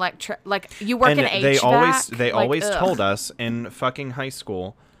 Oh, an like, you work in HVAC. They always told us in fucking high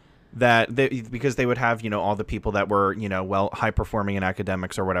school that because they would have, all the people that were, high performing in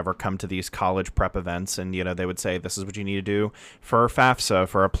academics or whatever come to these college prep events, and, they would say, this is what you need to do for FAFSA,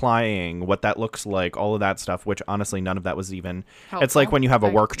 for applying, what that looks like, all of that stuff, which honestly, none of that was even helpful. It's like when you have a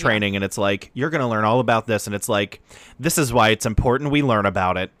work training and it's like, you're going to learn all about this. And it's like, this is why it's important we learn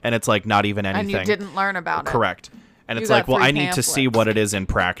about it. And it's like, not even anything. And you didn't learn about it. Correct. And it's like, well, I need to see what it is in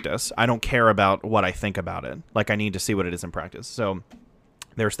practice. I don't care about what I think about it. Like, I need to see what it is in practice. So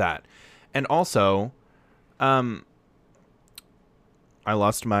there's that. And also, I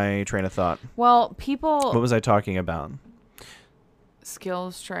lost my train of thought. Well, people... What was I talking about?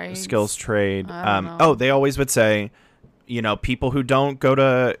 Skills trade. They always would say, people who don't go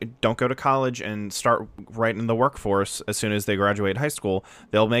to college and start right in the workforce as soon as they graduate high school,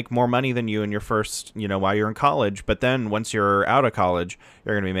 they'll make more money than you in your first, while you're in college. But then once you're out of college,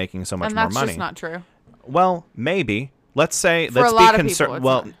 you're going to be making so much more money. And that's just not true. Well, maybe. Let's be conservative.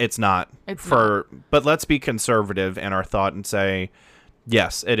 Well, it's not. But let's be conservative in our thought and say,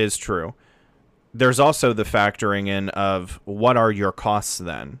 yes, it is true. There's also the factoring in of what are your costs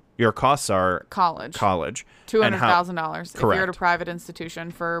then? Your costs are college. $200,000 if you're at a private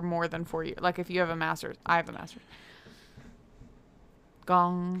institution for more than 4 years. Like, if you have a master's, I have a master's.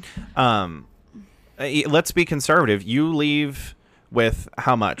 Gong. Let's be conservative. You leave with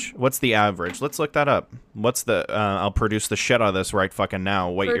how much? What's the average? Let's look that up. What's the? I'll produce the shit out of this right fucking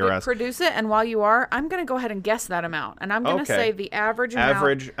now. Wait, you're asking. Produce it, and while you are, I'm gonna go ahead and guess that amount, and I'm gonna say the average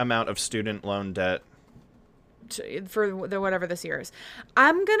amount of student loan debt for the whatever this year is.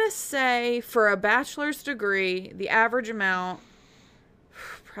 I'm gonna say for a bachelor's degree, the average amount.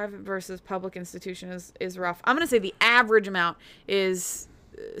 Private versus public institution is rough. I'm gonna say the average amount is.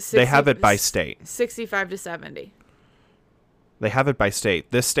 60, they have it by state. 65 to 70. They have it by state.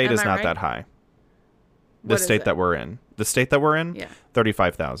 This state is not that high. The state that we're in. The state that we're in? Yeah.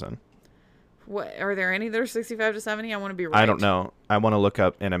 35,000. What are there any that are 65 to 70? I want to be right. I don't know. I want to look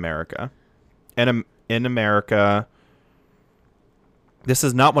up in America. In America, this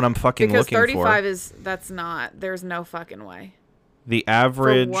is not what I'm fucking looking for. Because 35 that's not. There's no fucking way. The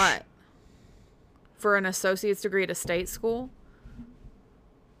average. For what? For an associate's degree at a state school?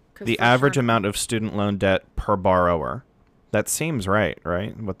 The average amount of student loan debt per borrower. That seems right?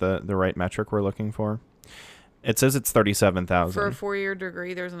 What the right metric we're looking for? It says it's 37,000. For a 4-year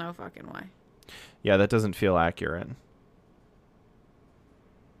degree, there's no fucking way. Yeah, that doesn't feel accurate.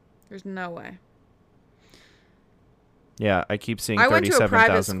 There's no way. Yeah, I keep seeing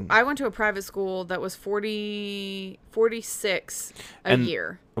 37,000. I went to a private school that was 46 a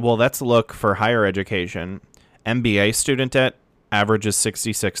year. Well, let's look for higher education. MBA student debt average is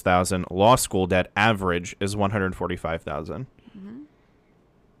 66,000. Law school debt average is 145,000. Mm-hmm.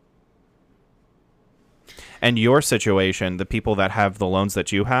 And your situation, the people that have the loans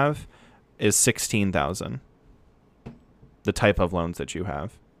that you have, is 16,000. The type of loans that you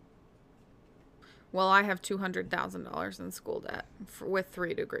have. Well, I have $200,000 in school debt with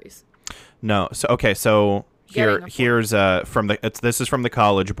 3 degrees. No, so here's this is from the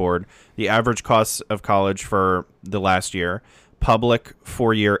College Board. The average cost of college for the last year, public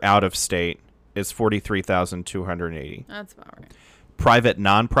 4-year out of state, is $43,280. That's about right. Private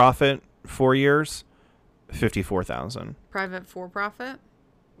nonprofit 4 years, $54,000. Private for profit?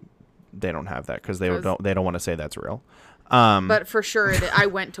 They don't have that because they don't want to say that's real. But for sure, I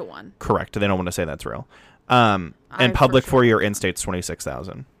went to one. Correct. They don't want to say that's real. And public 4-year in-state's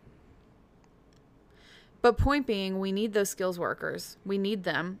 $26,000. But point being, we need those skills workers. We need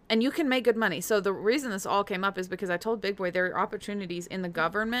them. And you can make good money. So the reason this all came up is because I told Big Boy there are opportunities in the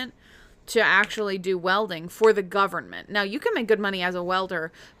government to actually do welding for the government. Now, you can make good money as a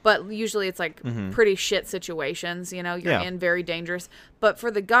welder, but usually it's like pretty shit situations. You know, you're in very dangerous. But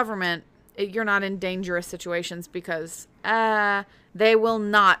for the government, you're not in dangerous situations because they will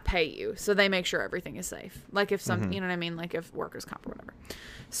not pay you. So they make sure everything is safe. Like if some, you know what I mean? Like if workers' comp or whatever.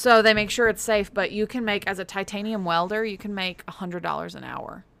 So they make sure it's safe, but you can make, as a titanium welder, you can make $100 an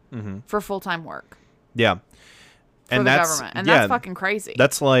hour for full-time work. Yeah. For the government. And that's fucking crazy.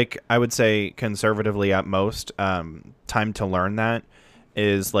 That's like, I would say conservatively at most, time to learn that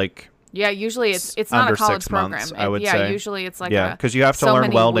is like... Yeah, usually it's not a college 6 program. months, I would say. Yeah, usually it's like because you have to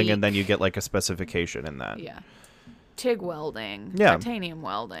learn welding and then you get like a specification in that. Yeah. TIG welding, titanium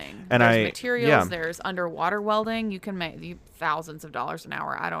welding. And there's materials, there's underwater welding. You can make thousands of dollars an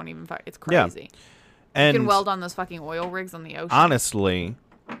hour. I don't even it's crazy. Yeah. And you can weld on those fucking oil rigs on the ocean. Honestly,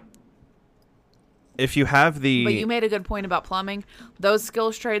 if you have the... But you made a good point about plumbing. Those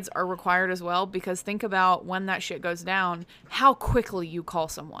skills trades are required as well, because think about when that shit goes down, how quickly you call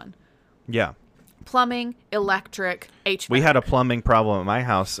someone. Yeah. Plumbing, electric, HVAC. We had a plumbing problem at my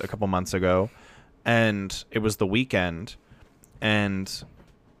house a couple months ago, and it was the weekend, and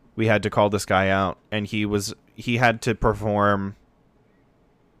we had to call this guy out, and he had to perform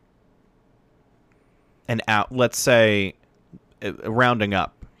let's say, rounding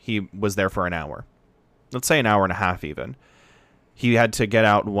up, he was there for an hour. Let's say an hour and a half even. He had to get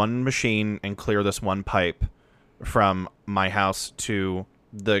out one machine and clear this one pipe from my house to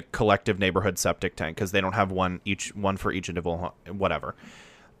the collective neighborhood septic tank, because they don't have one for each individual, whatever.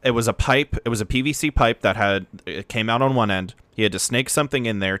 It was a pipe. It was a PVC pipe that it came out on one end. He had to snake something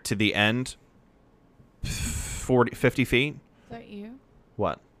in there to the end, 50 feet. Is that you?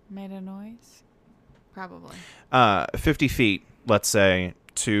 What? Made a noise? Probably. 50 feet, let's say,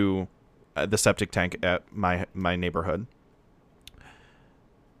 to the septic tank at my neighborhood.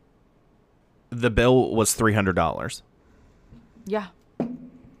 The bill was $300. Yeah.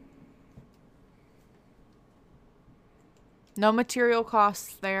 No material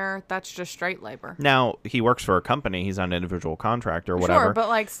costs there. That's just straight labor. Now, he works for a company. He's not an individual contractor or whatever. Sure, but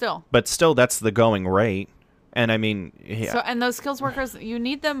like still. But still, that's the going rate. And I mean... Yeah. So, and those skills workers, you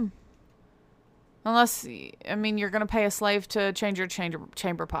need them... Unless, I mean, you're going to pay a slave to change your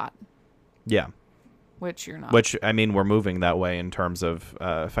chamber pot. Yeah. Which you're not. Which, I mean, we're moving that way in terms of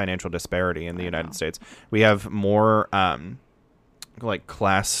financial disparity in the United States. We have more like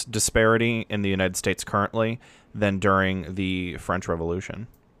class disparity in the United States currently than during the French Revolution.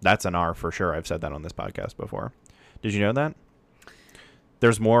 That's an R for sure. I've said that on this podcast before. Did you know that?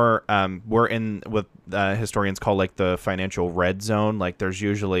 There's more, we're in what historians call like the financial red zone. Like there's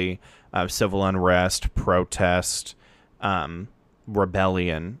usually civil unrest, protest,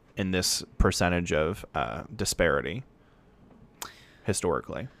 rebellion in this percentage of disparity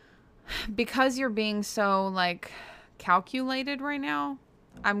historically. Because you're being so like calculated right now,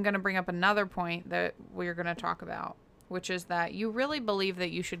 I'm going to bring up another point that we're going to talk about, which is that you really believe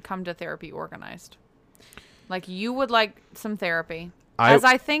that you should come to therapy organized. Like you would like some therapy. As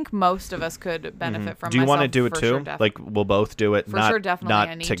I think most of us could benefit from. Do you want to myself, do it for too? Sure, like we'll both do it. For not, sure, definitely. I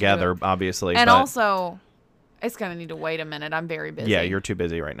not need together, to. obviously. And but also, it's going to need to wait a minute. I'm very busy. Yeah, you're too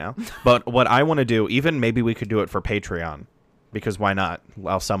busy right now. But what I want to do, even maybe we could do it for Patreon, because why not?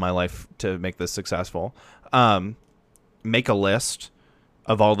 I'll sell my life to make this successful. Make a list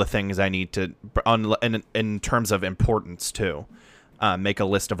of all the things I need to, in terms of importance too. Make a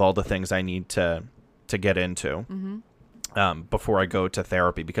list of all the things I need to get into. Before I go to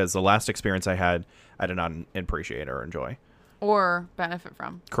therapy, because the last experience I had, I did not appreciate or enjoy. Or benefit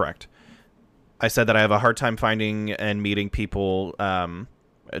from. Correct. I said that I have a hard time finding and meeting people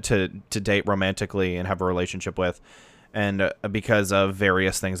to date romantically and have a relationship with, and because of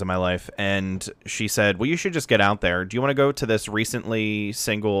various things in my life. And she said, well, you should just get out there. Do you want to go to this recently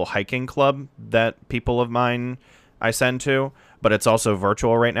single hiking club that people of mine I send to? But it's also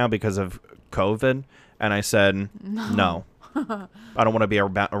virtual right now because of COVID. And I said, no. I don't want to be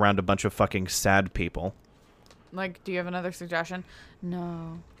around a bunch of fucking sad people. Like, do you have another suggestion?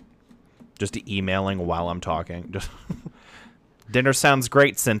 No. Just emailing while I'm talking. Just dinner sounds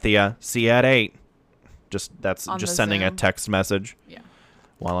great, Cynthia. See you at 8. That's just sending a text message. Yeah.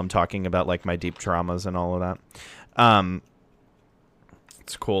 While I'm talking about like my deep traumas and all of that.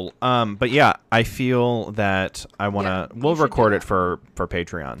 It's cool. But yeah, I feel that I want to. We'll record it for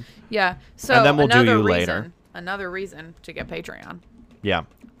Patreon. Yeah. So and then we'll do you later. Another reason to get Patreon. Yeah.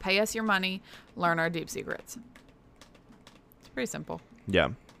 Pay us your money. Learn our deep secrets. It's pretty simple.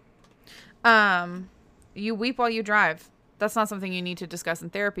 Yeah. You weep while you drive. That's not something you need to discuss in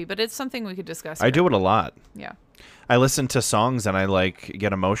therapy, but it's something we could discuss here. I do it a lot. Yeah. I listen to songs and I like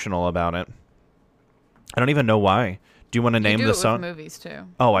get emotional about it. I don't even know why. Do you want to name the song? With movies too.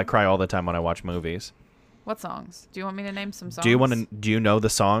 Oh, I cry all the time when I watch movies. What songs? Do you want me to name some songs? Do you know the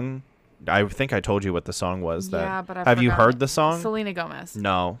song? I think I told you what the song was. Yeah, but have you heard the song? Selena Gomez.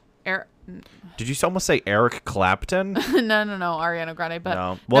 No. Did you almost say Eric Clapton? No, Ariana Grande. But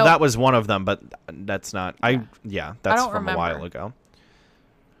no. Well, that was one of them, but that's not. That's from remember. A while ago.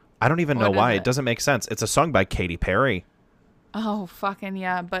 I don't even know why. It doesn't make sense. It's a song by Katy Perry. Oh, fucking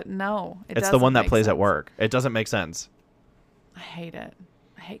yeah, but no. It's the one that plays at work. It doesn't make sense. I hate it.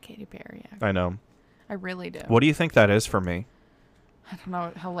 I hate Katy Perry. Actually. I know. I really do. What do you think that is for me? I don't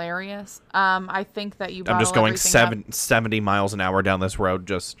know. Hilarious. I think that you. I'm just going 70 miles an hour down this road.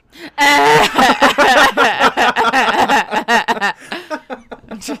 Just. I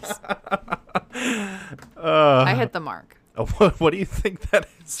hit the mark. What do you think that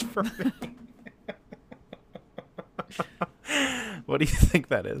is for me? What do you think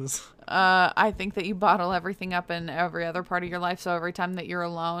that is? I think that you bottle everything up in every other part of your life. So every time that you're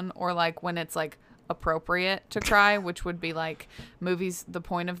alone, or like when it's like appropriate to cry, which would be like movies, the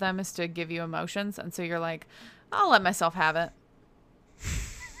point of them is to give you emotions, and so you're like, I'll let myself have it.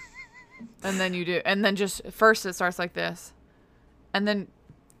 And then you do, and then just first it starts like this, and then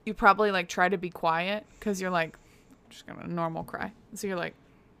you probably like try to be quiet because you're like just gonna normal cry, so you're like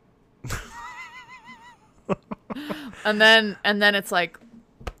and then it's like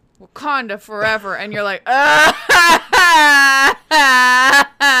Wakanda forever, and you're like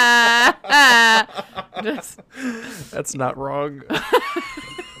just. That's not wrong.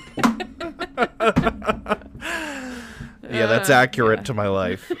 Yeah, that's accurate to my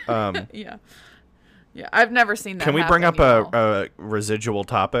life. Yeah, I've never seen that. Can we bring up a residual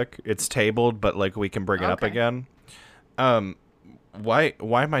topic? It's tabled, but like we can bring it up again. Why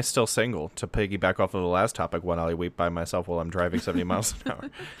am I still single? To piggyback off of the last topic, when I weep by myself while I'm driving 70 miles an hour.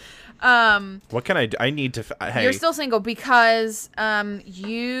 What can I do? I need to. Hey, you're still single because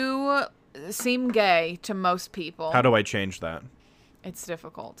you seem gay to most people. How do I change that? It's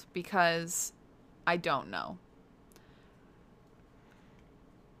difficult because I don't know.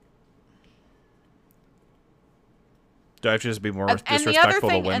 Do I have to just be more disrespectful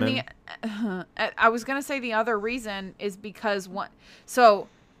to women? I was going to say the other reason is because so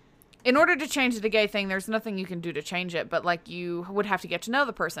in order to change the gay thing, there's nothing you can do to change it, but like you would have to get to know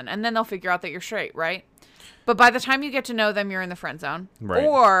the person, and then they'll figure out that you're straight, right? But by the time you get to know them, you're in the friend zone. Right.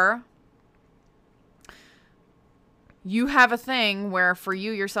 Or you have a thing where for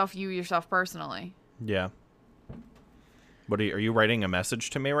you yourself personally. Yeah. What are you writing a message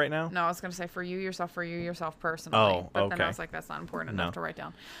to me right now? No, I was going to say for you yourself personally. Oh, but okay. then I was like, that's not important enough to write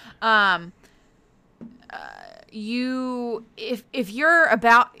down. If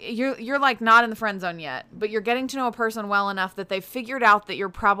you're like not in the friend zone yet, but you're getting to know a person well enough that they've figured out that you're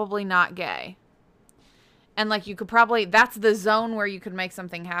probably not gay. And like you could probably, that's the zone where you could make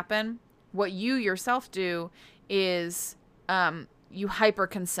something happen. What you yourself do is you hyper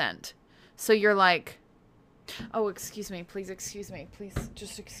consent. So you're like, oh, excuse me, please,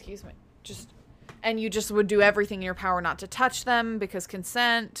 just excuse me. And you just would do everything in your power not to touch them because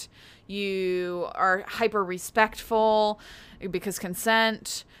consent. You are hyper respectful because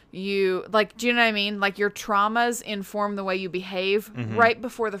consent. You like, do you know what I mean? Like your traumas inform the way you behave right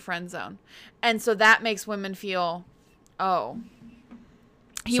before the friend zone. And so that makes women feel, oh,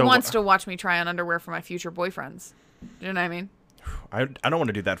 he wants to watch me try on underwear for my future boyfriends. Do you know what I mean? I don't want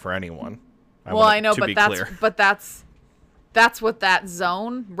to do that for anyone. I know, but that's what that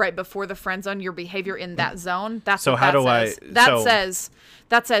zone right before the friend zone, your behavior in that zone. That's so what how that do says.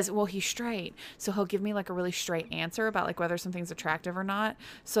 That says, well, he's straight, so he'll give me like a really straight answer about like whether something's attractive or not,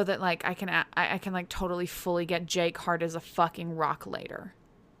 so that like I can like totally fully get Jake hard as a fucking rock later.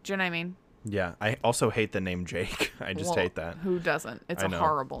 Do you know what I mean? Yeah, I also hate the name Jake. I just hate that. Who doesn't? It's a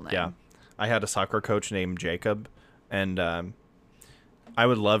horrible name. Yeah, I had a soccer coach named Jacob, and I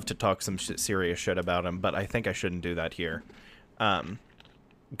would love to talk some serious shit about him, but I think I shouldn't do that here.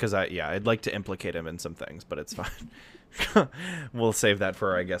 Because I'd like to implicate him in some things, but it's fine. We'll save that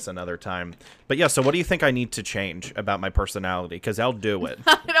for, I guess, another time. But yeah, so what do you think I need to change about my personality? Because I'll do it.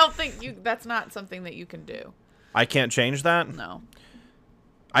 I don't think that's not something that you can do. I can't change that? No.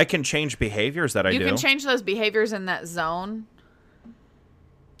 I can change behaviors that I do. You can change those behaviors in that zone.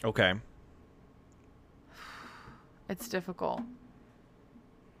 Okay. It's difficult.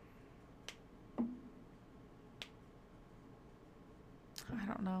 I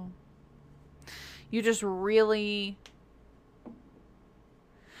don't know. You just really...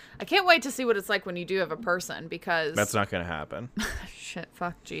 I can't wait to see what it's like when you do have a person, because... That's not going to happen. Shit,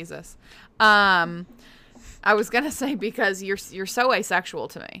 fuck Jesus. I was going to say because you're so asexual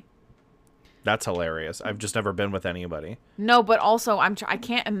to me. That's hilarious. I've just never been with anybody. No, but also I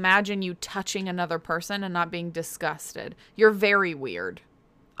can't imagine you touching another person and not being disgusted. You're very weird.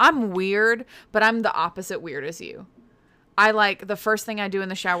 I'm weird, but I'm the opposite weird as you. I like the first thing I do in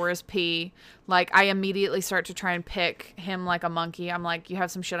the shower is pee. Like I immediately start to try and pick him like a monkey. I'm like, you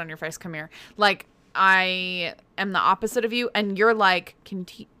have some shit on your face. Come here. Like I am the opposite of you, and you're like, can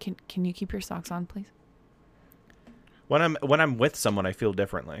you keep your socks on, please? When I'm with someone, I feel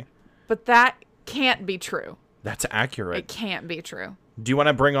differently. But that can't be true. That's accurate. It can't be true. Do you want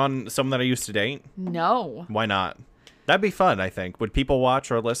to bring on someone that I used to date? No. Why not? That'd be fun, I think. Would people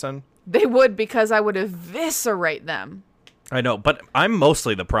watch or listen? They would, because I would eviscerate them. I know, but I'm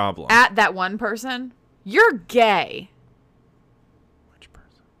mostly the problem. At that one person, you're gay. Which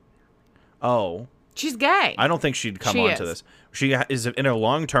person? Oh. She's gay. I don't think she'd come on to this. She is in a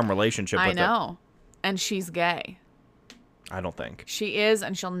long-term relationship with I know. And she's gay. I don't think. She is,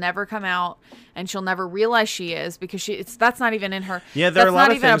 and she'll never come out, and she'll never realize she is, because that's not even in her. Yeah, there are a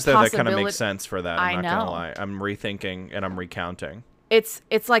lot of things there that kind of make sense for that. I'm not going to lie. I'm rethinking and I'm recounting. It's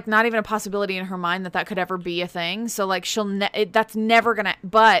like not even a possibility in her mind that could ever be a thing. So like that's never going to,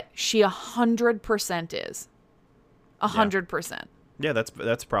 but she 100% is. 100%. Yeah,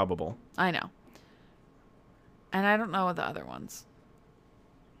 that's probable. I know. And I don't know the other ones.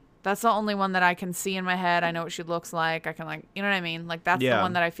 That's the only one that I can see in my head. I know what she looks like. I can like, you know what I mean? Like that's the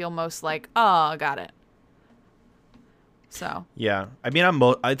one that I feel most like, oh, got it. So. Yeah. I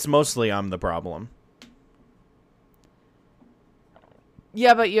mean, it's mostly I'm the problem.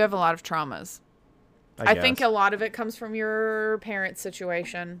 Yeah, but you have a lot of traumas. I think a lot of it comes from your parents'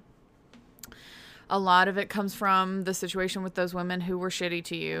 situation. A lot of it comes from the situation with those women who were shitty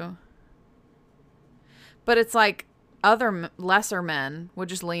to you. But it's like other lesser men would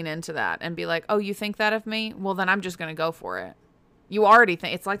just lean into that and be like, oh, you think that of me? Well, then I'm just going to go for it. You already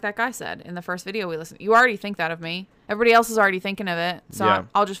think, it's like that guy said in the first video we listened. You already think that of me. Everybody else is already thinking of it. So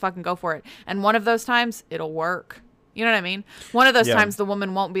I'll just fucking go for it. And one of those times, it'll work. You know what I mean? One of those times the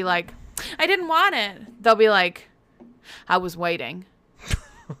woman won't be like, I didn't want it. They'll be like, I was waiting.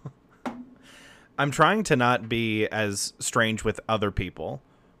 I'm trying to not be as strange with other people,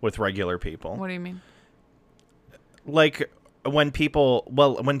 with regular people. What do you mean? Like,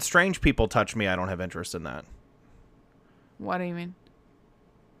 when strange people touch me, I don't have interest in that. What do you mean?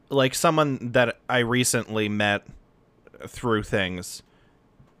 Like someone that I recently met through things,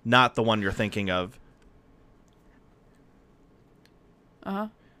 not the one you're thinking of.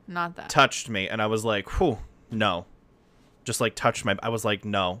 Not that. Touched me, and I was like, whew, no. Just like touched I was like,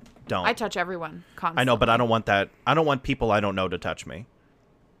 no, don't. I touch everyone constantly. I know, but I don't want that. I don't want people I don't know to touch me.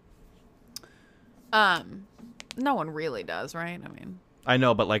 No one really does, right? I mean, I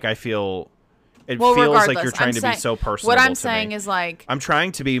know, but like I feel it feels like you're trying to be so personal. What I'm saying is like I'm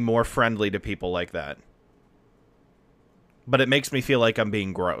trying to be more friendly to people like that. But it makes me feel like I'm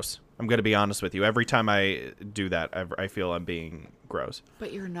being gross. I'm going to be honest with you. Every time I do that, I feel I'm being gross.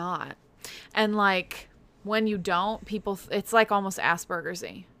 But you're not. And like when you don't, people it's like almost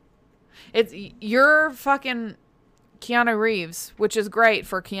Asperger's-y. You're fucking Keanu Reeves, which is great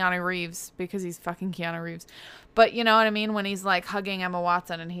for Keanu Reeves because he's fucking Keanu Reeves. But you know what I mean? When he's like hugging Emma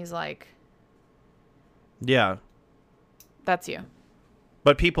Watson and he's like, yeah, that's you.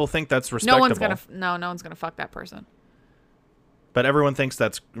 But people think that's respectable. No one's gonna fuck that person. But everyone thinks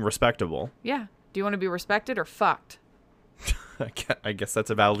that's respectable. Yeah. Do you want to be respected or fucked? I guess that's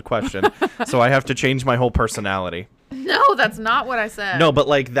a valid question. So I have to change my whole personality. No, that's not what I said. No, but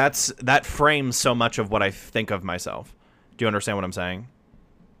like that frames so much of what I think of myself. Do you understand what I'm saying?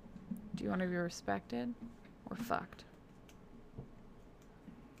 Do you want to be respected or fucked?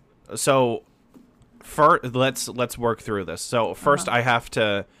 So let's work through this. So first I have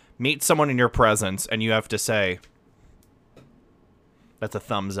to meet someone in your presence and you have to say that's a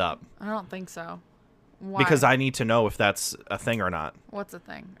thumbs up. I don't think so. Why? Because I need to know if that's a thing or not. What's a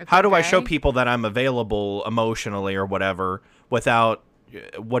thing? How do I show people that I'm available emotionally or whatever without do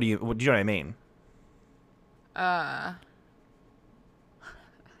you know what I mean? How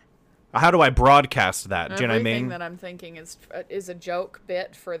do I broadcast that? Do you know what I mean? Everything that I'm thinking is a joke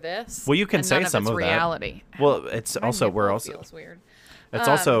bit for this. Well, you can say some of reality. That. Well, it's also feels weird. It's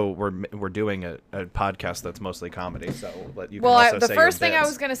also we're doing a podcast that's mostly comedy, so you can also say the first your thing I bits.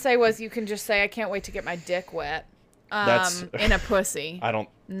 was gonna say was you can just say I can't wait to get my dick wet. That's in a pussy. I don't.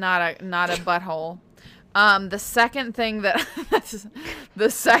 Not a butthole. The second thing that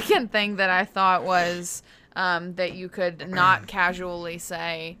I thought was that you could not casually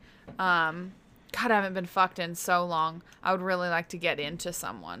say, God, I haven't been fucked in so long. I would really like to get into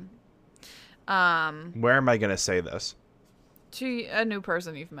someone. Where am I gonna say this? To a new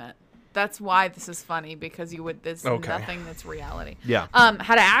person you've met. That's why this is funny, because there's nothing that's reality. Yeah.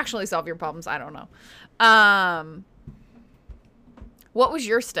 How to actually solve your problems, I don't know. What was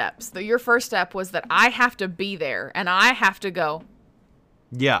your steps? Your first step was that I have to be there and I have to go.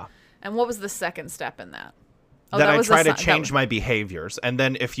 Yeah. And what was the second step in that? That I try to change my behaviors. And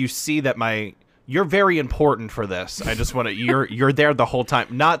then if you see that you're very important for this. I just want to, you're there the whole time.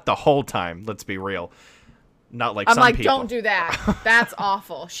 Not the whole time. Let's be real. Not like I'm some like, people. don't do that. That's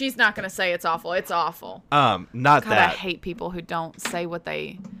awful. She's not going to say it's awful. It's awful. Not God, that. I hate people who don't say what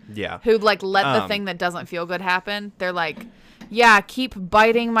they... Yeah. Who, like, let the thing that doesn't feel good happen. They're like, yeah, keep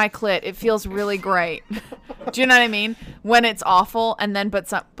biting my clit. It feels really great. Do you know what I mean? When it's awful, and then,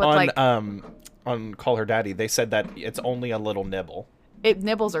 on Call Her Daddy, they said that it's only a little nibble.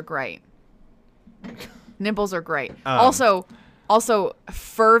 Nibbles are great. Nibbles are great. Also,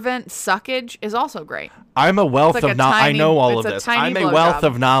 fervent suckage is also great. I'm a wealth of knowledge. I know all of this. I'm a wealth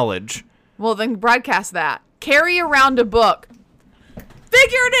of knowledge. Well, then broadcast that. Carry around a book.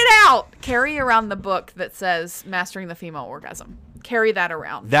 Figured it out. Carry around the book that says Mastering the Female Orgasm. Carry that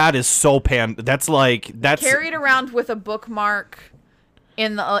around. That is so that's carry it around with a bookmark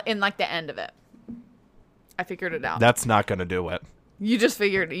in the end of it. I figured it out. That's not going to do it. You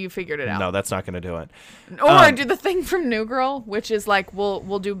figured it out. No, that's not going to do it. Or do the thing from New Girl, which is like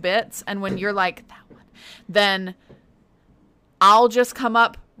we'll do bits, and when you're like that one, then I'll just come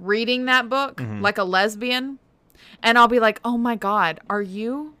up reading that book like a lesbian, and I'll be like, "Oh my God, are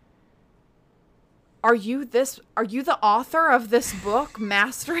you the author of this book,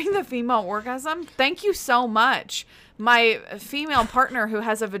 Mastering the Female Orgasm? Thank you so much. My female partner who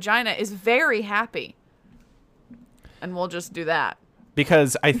has a vagina is very happy." And we'll just do that.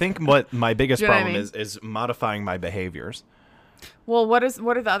 Because I think what my biggest problem is modifying my behaviors. Well, what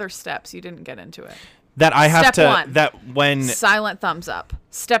are the other steps? You didn't get into it. That I have Step 1, that when silent thumbs up.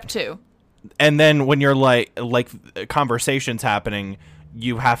 Step 2. And then when you're like conversations happening,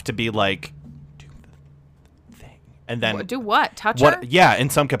 you have to be like, do the thing. And then do what? Touch her? Yeah, in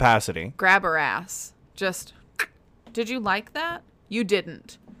some capacity. Grab her ass. Just, did you like that? You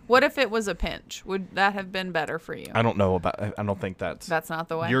didn't. What if it was a pinch? Would that have been better for you? I don't know about. I don't think that's. That's not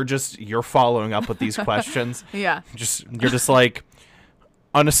the way. You're following up with these questions. Yeah. You're just like,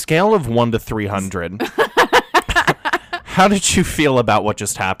 on a scale of 1 to 300, how did you feel about what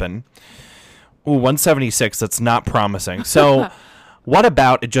just happened? Ooh, 176. That's not promising. So, what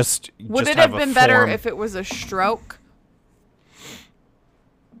about it? Would it have been better if it was a stroke?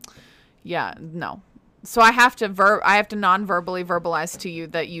 Yeah. No. So I have to non-verbally verbalize to you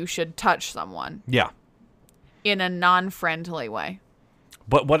that you should touch someone. Yeah. In a non-friendly way.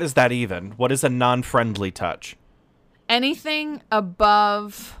 But what is that even? What is a non-friendly touch? Anything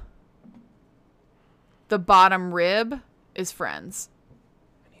above the bottom rib is friends.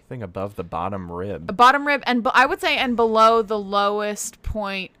 Anything above the bottom rib. A bottom rib, and I would say, and below the lowest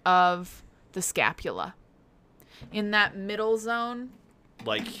point of the scapula. In that middle zone.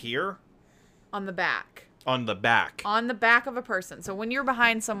 Like here? On the back. On the back. On the back of a person. So when you're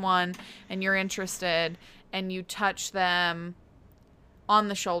behind someone and you're interested and you touch them on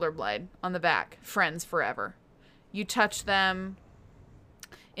the shoulder blade, on the back, friends forever. You touch them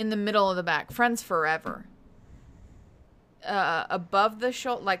in the middle of the back, friends forever. Above the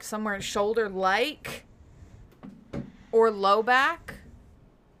shoulder, like somewhere shoulder-like or low back,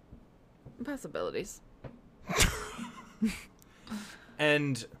 possibilities.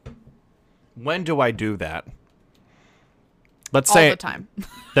 And when do I do that? All the time.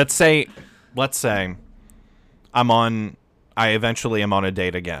 let's say I eventually am on a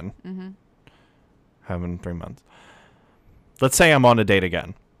date again. Mm-hmm. Having 3 months. Let's say I'm on a date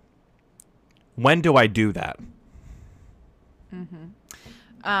again. When do I do that?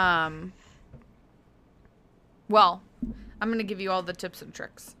 Mm-hmm. Well, I'm going to give you all the tips and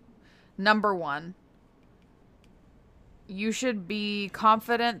tricks. Number 1, you should be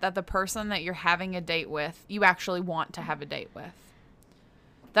confident that the person that you're having a date with, you actually want to have a date with.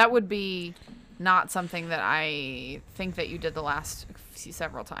 That would be not something that I think that you did the last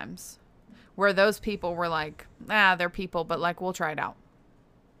several times. Where those people were like, they're people, but like, we'll try it out.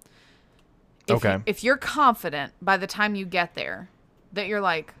 If you're confident by the time you get there that you're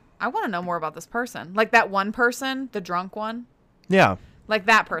like, I want to know more about this person. Like that one person, the drunk one. Yeah. Like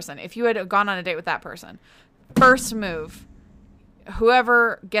that person. If you had gone on a date with that person, first move,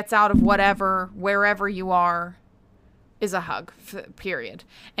 whoever gets out of whatever, wherever you are, is a hug, period.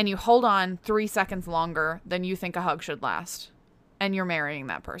 And you hold on 3 seconds longer than you think a hug should last. And you're marrying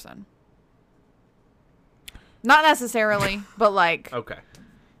that person. Not necessarily, but like... Okay.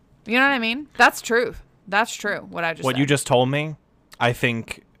 You know what I mean? That's true. That's true, what I just said. What you just told me, I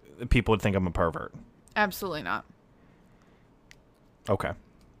think people would think I'm a pervert. Absolutely not. Okay.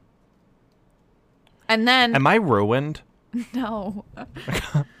 And then... Am I ruined? No.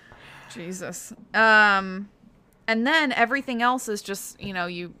 Jesus. And then everything else is just,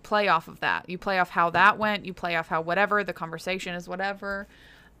 you play off of that. You play off how that went. You play off how whatever. The conversation is whatever.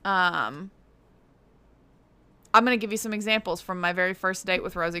 I'm going to give you some examples from my very first date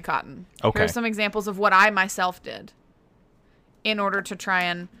with Rosie Cotton. Okay. Here's some examples of what I myself did in order to try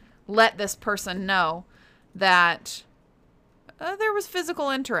and let this person know that there was physical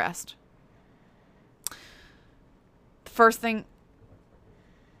interest. First thing...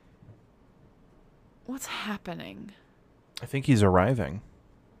 What's happening? I think he's arriving.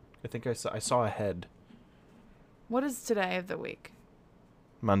 I think I saw a head. What is today of the week?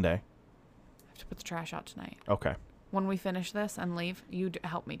 Monday. I have to put the trash out tonight. Okay. When we finish this and leave, you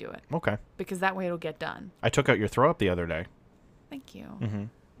help me do it. Okay. Because that way it'll get done. I took out your throw up the other day. Thank you. Mm-hmm.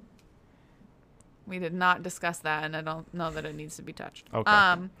 We did not discuss that, and I don't know that it needs to be touched.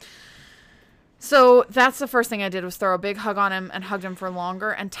 Okay. So that's the first thing I did was throw a big hug on him and hugged him for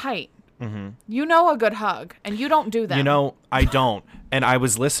longer and tight. Mm-hmm. You know a good hug, and you don't do that. I don't. And I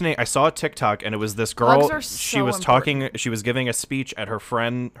was listening. I saw a TikTok, and it was this girl. Hugs are so she was important. talking. She was giving a speech at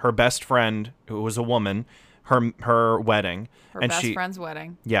her best friend, who was a woman, her wedding. Her best friend's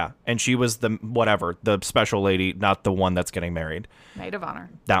wedding. Yeah, and she was the special lady, not the one that's getting married. Maid of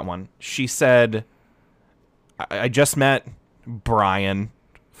honor. That one. She said, I just met Brian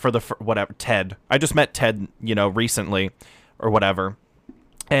Ted. I just met Ted, recently or whatever.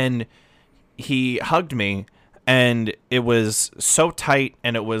 And he hugged me, and it was so tight,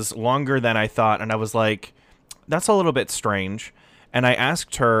 and it was longer than I thought. And I was like, that's a little bit strange. And I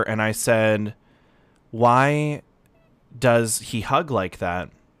asked her, and I said, why does he hug like that?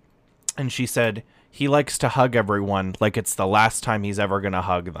 And she said, he likes to hug everyone like it's the last time he's ever going to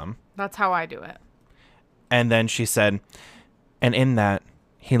hug them. That's how I do it. And then she said, and in that,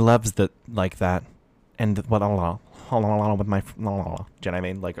 he loves like that. And with my, do you know what I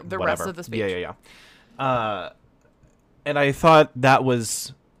mean? Like the whatever. rest of the speech. Yeah. And I thought that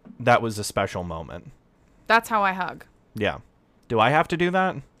was that was a special moment. That's how I hug. Yeah. Do I have to do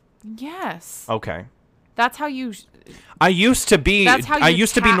that? Yes. Okay. That's how you... I used to be... I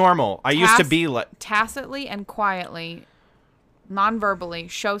used to be normal. I used to be... tacitly and quietly, non-verbally,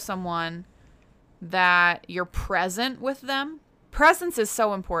 show someone that you're present with them. Presence is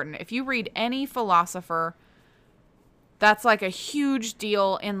so important. If you read any philosopher, that's like a huge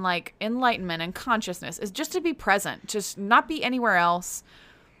deal in like enlightenment and consciousness, is just to be present. Just not be anywhere else.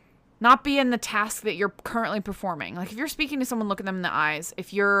 Not be in the task that you're currently performing. Like if you're speaking to someone, look at them in the eyes.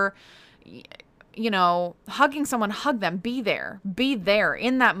 If you're, hugging someone, hug them. Be there. Be there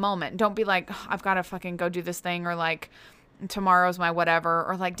in that moment. Don't be like, oh, I've got to fucking go do this thing, or like, tomorrow's my whatever,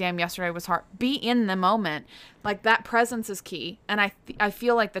 or like, damn, yesterday was hard. Be in the moment. Like that presence is key. And I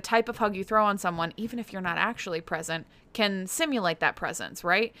feel like the type of hug you throw on someone, even if you're not actually present, can simulate that presence,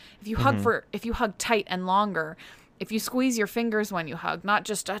 right? If you hug tight and longer, if you squeeze your fingers when you hug, not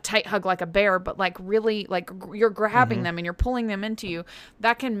just a tight hug like a bear, but like really like you're grabbing them and you're pulling them into you,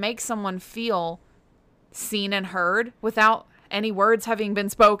 that can make someone feel seen and heard without any words having been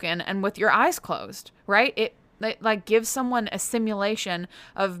spoken and with your eyes closed, right? It like gives someone a simulation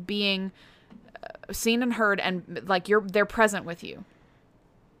of being seen and heard, and like they're present with you.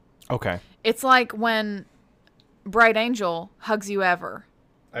 Okay. It's like when Bright Angel hugs you ever.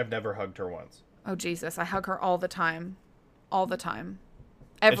 I've never hugged her once. Oh, Jesus. I hug her all the time. All the time.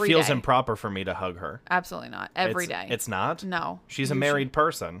 Every day. It feels improper for me to hug her. Absolutely not. Every day. It's not? No. She's a married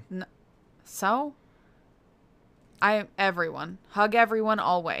person. No. So? Everyone. Hug everyone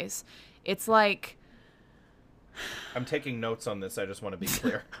always. It's like... I'm taking notes on this. I just want to be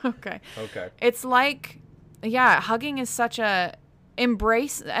clear. Okay. Okay. It's like... Yeah, hugging is such a...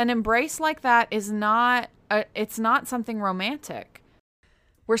 Embrace... An embrace like that is not... it's not something romantic.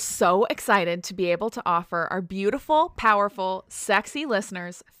 We're so excited to be able to offer our beautiful, powerful, sexy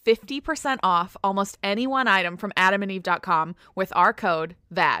listeners 50% off almost any one item from adamandeve.com with our code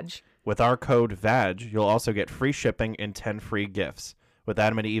VAG. With our code VAG, you'll also get free shipping and 10 free gifts. With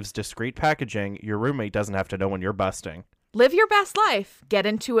Adam and Eve's discreet packaging, your roommate doesn't have to know when you're busting. Live your best life. Get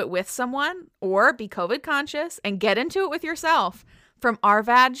into it with someone, or be COVID conscious and get into it with yourself. From our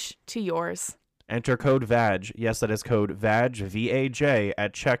VAG to yours. Enter code VAG. Yes, that is code VAG, V-A-J,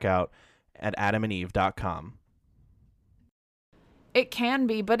 at checkout at adamandeve.com. It can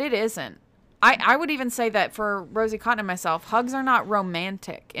be, but it isn't. I would even say that for Rosie Cotton and myself, hugs are not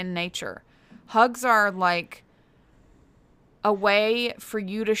romantic in nature. Hugs are like a way for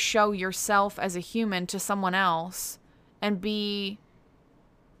you to show yourself as a human to someone else and be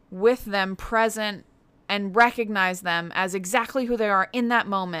with them, present, and recognize them as exactly who they are in that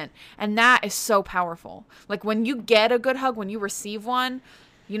moment. And that is so powerful. Like when you get a good hug, when you receive one,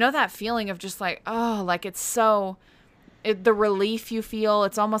 you know that feeling of just like, oh, like it's so, the relief you feel,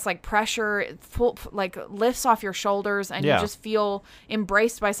 it's almost like pressure, like lifts off your shoulders and you just feel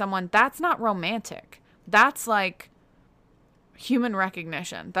embraced by someone. That's not romantic. That's like human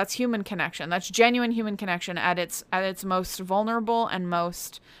recognition. That's human connection. That's genuine human connection at its most vulnerable and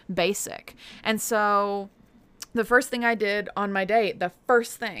most basic. And so the first thing I did on my date,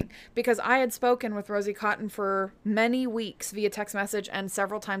 because I had spoken with Rosie Cotton for many weeks via text message and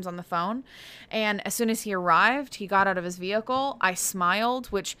several times on the phone. And as soon as he arrived, he got out of his vehicle. I smiled,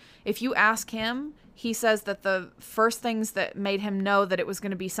 which if you ask him, he says that the first things that made him know that it was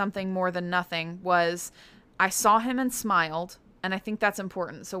going to be something more than nothing was I saw him and smiled. And I think that's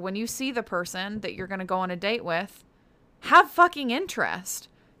important. So when you see the person that you're going to go on a date with, have fucking interest.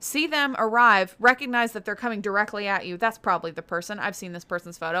 See them arrive, recognize that they're coming directly at you. That's probably the person. I've seen this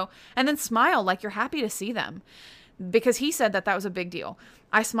person's photo. And then smile like you're happy to see them. Because he said that was a big deal.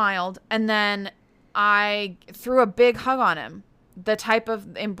 I smiled, and then I threw a big hug on him. The type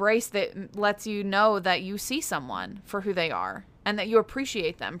of embrace that lets you know that you see someone for who they are. And that you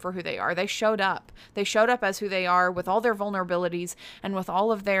appreciate them for who they are. They showed up. They showed up as who they are with all their vulnerabilities and with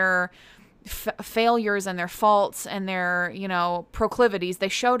all of their failures and their faults and their, proclivities. They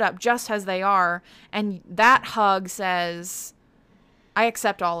showed up just as they are. And that hug says, I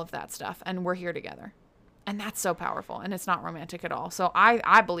accept all of that stuff and we're here together. And that's so powerful. And it's not romantic at all. So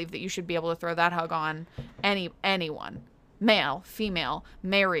I believe that you should be able to throw that hug on anyone. Male, female,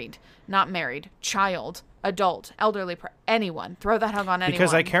 married, not married, child, adult, elderly, anyone. Throw that hug on anyone.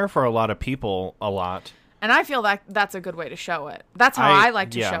 Because I care for a lot of people a lot. And I feel that that's a good way to show it. That's how I like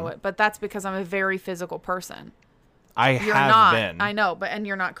to show it. But that's because I'm a very physical person. You're have been. I know, and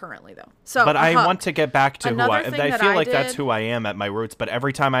you're not currently, though. So, but I want to get back to who I feel like that's who I am at my roots. But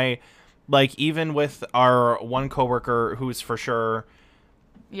every time even with our one coworker who's for sure...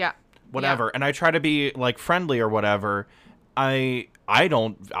 Yeah. Whatever. Yeah. And I try to be, friendly or whatever... I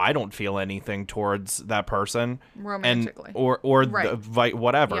don't feel anything towards that person romantically, or right.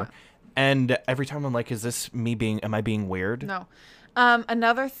 whatever. Yeah. And every time I'm like, am I being weird? No.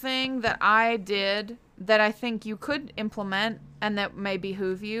 Another thing that I did that I think you could implement and that may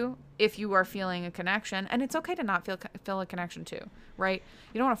behoove you if you are feeling a connection, and it's okay to not feel a connection too, right?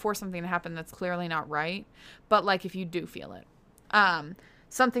 You don't want to force something to happen that's clearly not right, but like if you do feel it.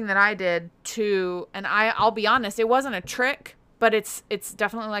 Something that I did too, and I'll be honest, it wasn't a trick, but it's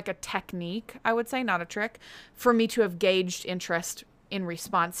definitely like a technique, I would say, not a trick, for me to have gauged interest in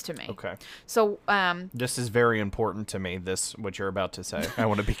response to me. Okay. So this is very important to me, what you're about to say. I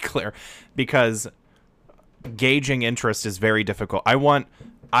want to be clear, because gauging interest is very difficult. I want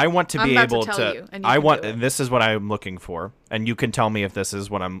to be able to and this is what I'm looking for, and you can tell me if this is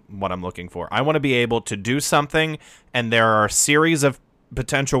what I'm looking for. I want to be able to do something and there are a series of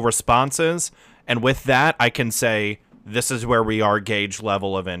potential responses, and with that I can say this is where we are gauge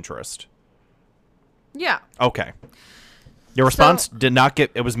level of interest. Yeah. Okay. Your response did not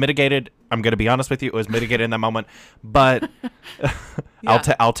get, it was mitigated. I'm going to be honest with you. It was mitigated in that moment, but yeah.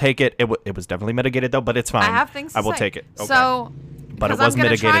 I'll take it. It was definitely mitigated though, but it's fine. I have things to I will say. take it. Okay. So, but it was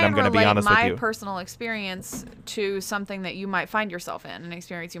mitigated. I'm going to be honest with you. My personal experience to something that you might find yourself in, an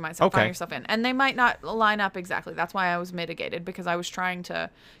experience you might find yourself in, and they might not line up exactly. That's why I was mitigated, because I was trying to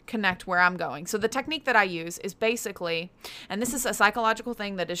connect where I'm going. So the technique that I use is basically, and this is a psychological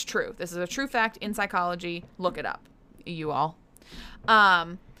thing that is true. This is a true fact in psychology. Look it up, you all.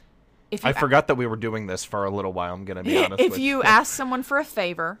 I forgot that we were doing this for a little while. I'm going to be honest with you. If you ask someone for a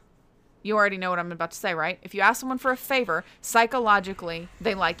favor, you already know what I'm about to say, right? If you ask someone for a favor, psychologically,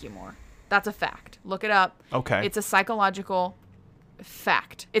 they like you more. That's a fact. Look it up. Okay. It's a psychological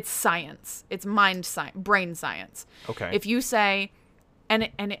fact. It's science. It's brain science. Okay. If you say,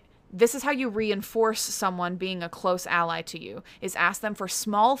 this is how you reinforce someone being a close ally to you, is ask them for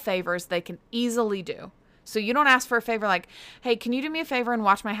small favors they can easily do. So you don't ask for a favor like, hey, can you do me a favor and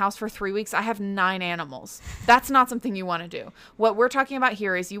watch my house for 3 weeks? I have 9 animals. That's not something you want to do. What we're talking about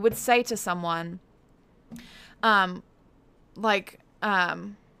here is you would say to someone, I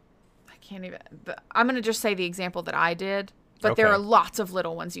can't even, I'm going to just say the example that I did, but there are lots of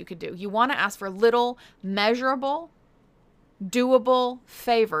little ones you could do. You want to ask for little, measurable, doable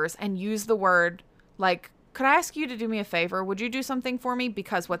favors and use the word like, could I ask you to do me a favor? Would you do something for me?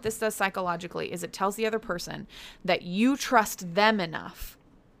 Because what this does psychologically is it tells the other person that you trust them enough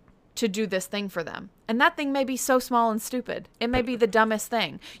to do this thing for them. And that thing may be so small and stupid. It may be the dumbest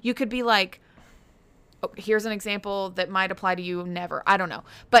thing. You could be like, here's an example that might apply to you never. I don't know.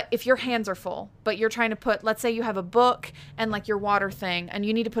 But if your hands are full, but you're trying to put, let's say you have a book and like your water thing, and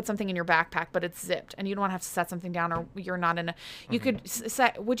you need to put something in your backpack, but it's zipped and you don't want to have to set something down, or you're not in a, you could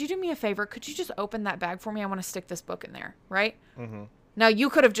say, would you do me a favor? Could you just open that bag for me? I want to stick this book in there. Right. Mm-hmm. Now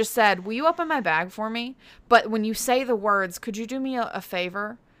you could have just said, will you open my bag for me? But when you say the words, could you do me a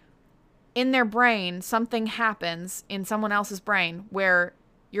favor? In their brain, something happens in someone else's brain where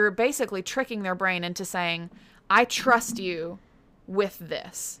you're basically tricking their brain into saying, I trust you with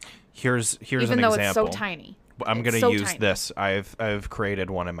this. Here's an example. Even though it's so tiny. I'm going to use this. I've created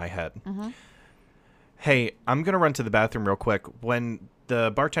one in my head. Mm-hmm. Hey, I'm going to run to the bathroom real quick. When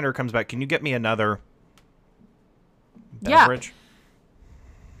the bartender comes back, can you get me another beverage?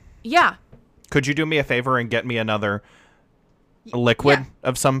 Yeah. Could you do me a favor and get me another liquid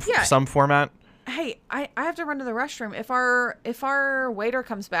of some format? Hey, I have to run to the restroom. If our waiter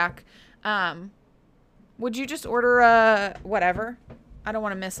comes back, would you just order whatever? I don't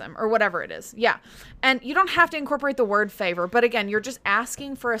want to miss him, or whatever it is. Yeah. And you don't have to incorporate the word favor, but again, you're just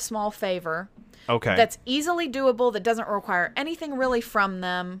asking for a small favor. Okay. That's easily doable, that doesn't require anything really from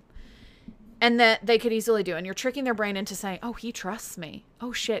them, and that they could easily do. And you're tricking their brain into saying, oh, he trusts me.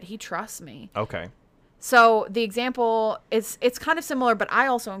 Oh shit, he trusts me. Okay. So the example is, it's kind of similar, but I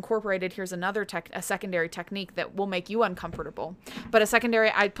also incorporated, here's another a secondary technique that will make you uncomfortable. But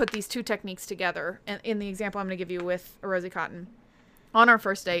I put these two techniques together. And in the example I'm going to give you with Rosie Cotton, on our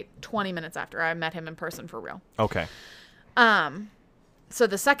first date, 20 minutes after I met him in person for real. Okay. So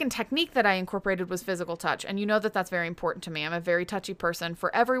the second technique that I incorporated was physical touch. And you know that that's very important to me. I'm a very touchy person.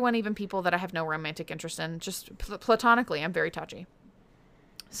 For everyone, even people that I have no romantic interest in, just platonically, I'm very touchy.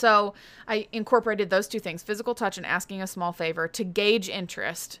 So I incorporated those two things, physical touch and asking a small favor, to gauge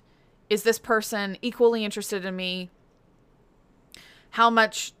interest. Is this person equally interested in me? How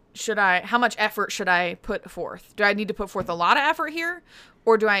much effort should I put forth? Do I need to put forth a lot of effort here?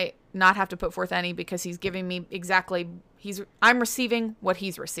 Or do I not have to put forth any because he's giving me I'm receiving what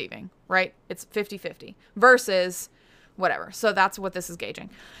he's receiving, right? It's 50-50 versus whatever. So that's what this is gauging.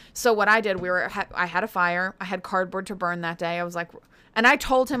 So what I did, I had a fire. I had cardboard to burn that day. I was like, and I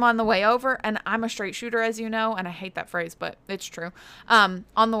told him on the way over, and I'm a straight shooter, as you know, and I hate that phrase, but it's true. On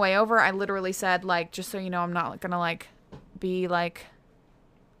the way over, I literally said, like, just so you know, I'm not going to, like, be, like,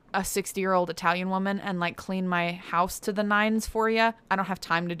 a 60-year-old Italian woman and, like, clean my house to the nines for you. I don't have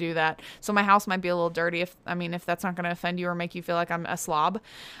time to do that. So my house might be a little dirty if that's not going to offend you or make you feel like I'm a slob.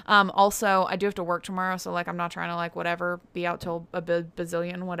 Also, I do have to work tomorrow, so, like, I'm not trying to, like, whatever, be out till a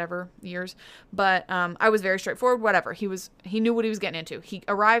bazillion, whatever, years. But I was very straightforward, whatever. He knew what he was getting into. He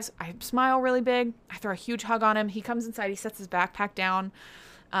arrives, I smile really big. I throw a huge hug on him. He comes inside, he sets his backpack down.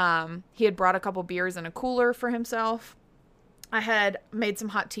 He had brought a couple beers in a cooler for himself. I had made some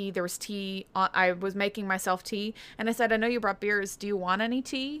hot tea. There was tea. I was making myself tea. And I said, I know you brought beers. Do you want any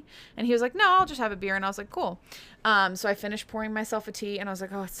tea? And he was like, no, I'll just have a beer. And I was like, cool. So I finished pouring myself a tea. And I was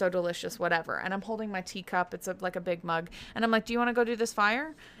like, oh, it's so delicious, whatever. And I'm holding my teacup. It's like a big mug. And I'm like, do you want to go do this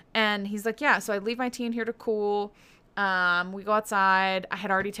fire? And he's like, yeah. So I leave my tea in here to cool. We go outside. I had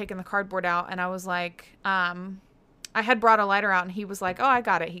already taken the cardboard out. And I was like, I had brought a lighter out, and he was like, oh, I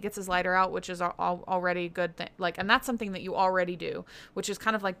got it. He gets his lighter out, which is already a good thing. Like, and that's something that you already do, which is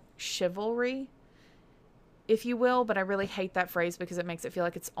kind of like chivalry, if you will. But I really hate that phrase because it makes it feel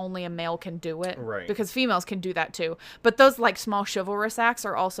like it's only a male can do it. Right. Because females can do that too. But those, like, small chivalrous acts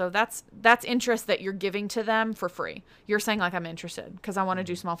are also, that's interest that you're giving to them for free. You're saying, like, I'm interested because I want to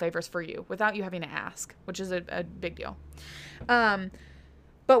do small favors for you without you having to ask, which is a big deal.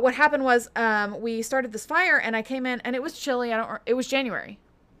 But what happened was, we started this fire, and I came in, and it was chilly. It was January.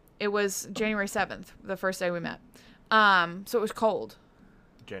 It was January 7th, the first day we met. So it was cold.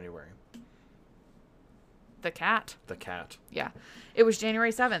 January. The cat. Yeah. It was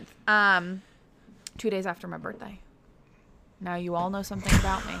January 7th. 2 days after my birthday. Now you all know something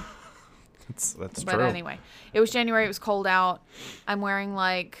about me. That's true. But anyway, it was January. It was cold out. I'm wearing,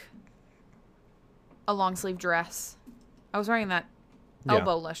 like, a long sleeve dress. I was wearing that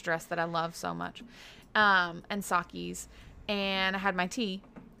elbow-less dress that I love so much, and sockies, and I had my tea,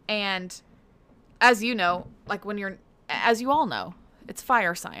 and as you know, like, as you all know, it's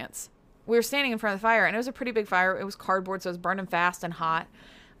fire science. We were standing in front of the fire, and it was a pretty big fire. It was cardboard, so it was burning fast and hot,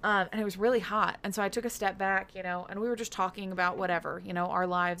 and it was really hot, and so I took a step back, and we were just talking about whatever, our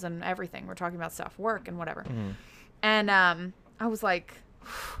lives and everything. We're talking about stuff, work and whatever, and I was like,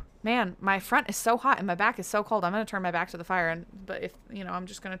 man, my front is so hot and my back is so cold. I'm going to turn my back to the fire. But if, I'm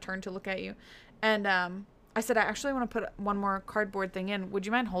just going to turn to look at you. And I said, I actually want to put one more cardboard thing in. Would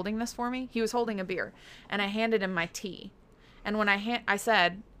you mind holding this for me? He was holding a beer. And I handed him my tea. And when I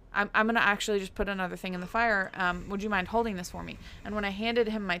said, I'm going to actually just put another thing in the fire. Would you mind holding this for me? And when I handed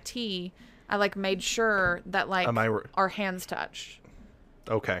him my tea, I, like, made sure that, like, our hands touched.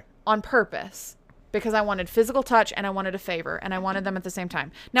 Okay. On purpose. Because I wanted physical touch and I wanted a favor, and I wanted them at the same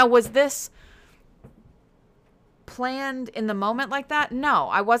time. Now, was this planned in the moment like that? No,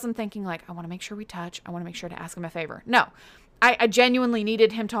 I wasn't thinking, like, I want to make sure we touch. I want to make sure to ask him a favor. No, I genuinely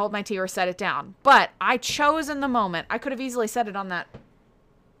needed him to hold my tea or set it down. But I chose in the moment. I could have easily set it on that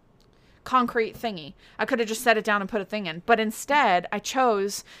concrete thingy. I could have just set it down and put a thing in. But instead, I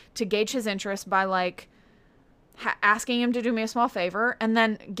chose to gauge his interest by, like, asking him to do me a small favor, and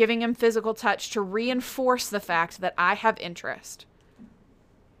then giving him physical touch to reinforce the fact that I have interest.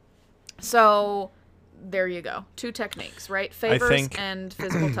 So there you go. 2 techniques, right? Favors and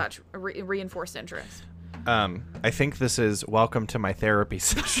physical touch, reinforced interest. I think this is welcome to my therapy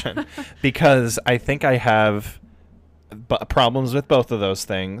session because I think I have problems with both of those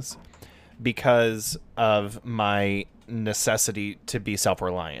things because of my necessity to be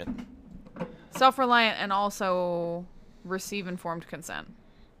self-reliant. Self-reliant and also receive informed consent.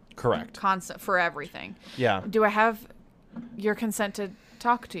 Correct. Constant for everything. Yeah. Do I have your consent to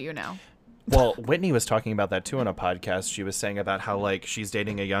talk to you now? Well, Whitney was talking about that too on a podcast. She was saying about how, like, she's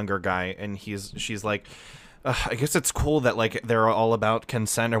dating a younger guy, and she's like, I guess it's cool that, like, they're all about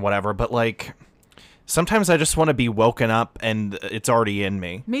consent or whatever, but, like, sometimes I just want to be woken up and it's already in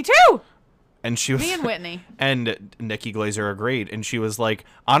me. Me too. And she was, me and Whitney. And Nikki Glazer agreed. And she was like,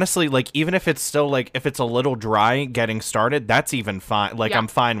 honestly, like, even if it's still, like, if it's a little dry getting started, that's even fine. Like, I'm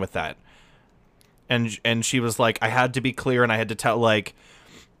fine with that. And she was like, I had to be clear and I had to tell, like,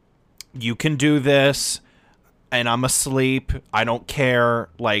 you can do this and I'm asleep. I don't care.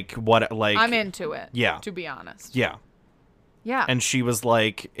 Like, what, like. I'm into it. Yeah. To be honest. Yeah. Yeah. And she was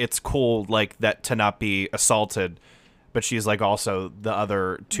like, it's cool, like, that to not be assaulted. But she's like, also, the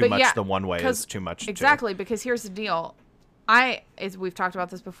other too much the one way is too much. Exactly, because here's the deal. As we've talked about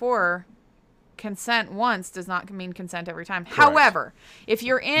this before, consent once does not mean consent every time. Correct. However, if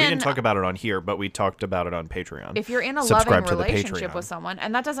you're in... We didn't talk about it on here, but we talked about it on Patreon. If you're in a loving relationship with someone,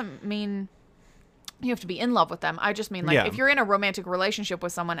 and that doesn't mean you have to be in love with them. I just mean, like, if you're in a romantic relationship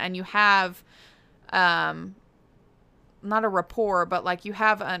with someone and you have, not a rapport, but, like, you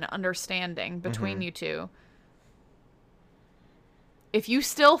have an understanding between you two. If you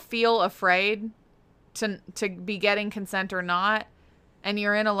still feel afraid to be getting consent or not, and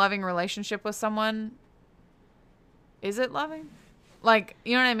you're in a loving relationship with someone, is it loving? Like,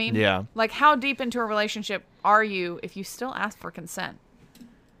 you know what I mean? Yeah. Like, how deep into a relationship are you if you still ask for consent?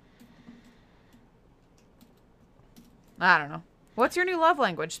 I don't know. What's your new love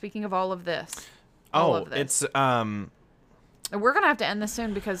language? Speaking of all of this. It's we're gonna have to end this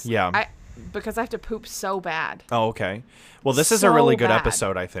soon because I have to poop so bad. Oh, okay. Well, this is a really good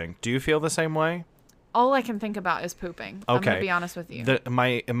episode, I think. Do you feel the same way? All I can think about is pooping. Okay. I'm gonna be honest with you.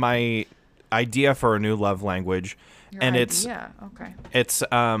 My idea for a new love language, it's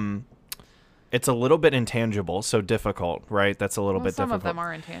a little bit intangible, so difficult, right? That's a little bit difficult. Some of them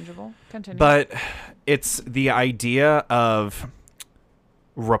are intangible. Continue. But it's the idea of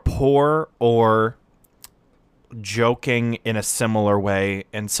rapport or joking in a similar way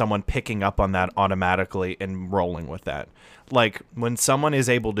and someone picking up on that automatically and rolling with that. Like when someone is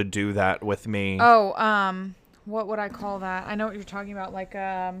able to do that with me. What would I call that? I know what you're talking about.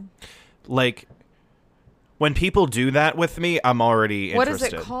 Like when people do that with me, I'm already interested.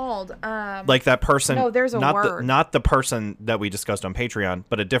 What is it called? Like that person. No, there's a word. Not the person that we discussed on Patreon,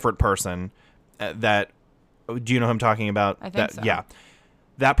 but a different person that. Do you know who I'm talking about? I think so. Yeah.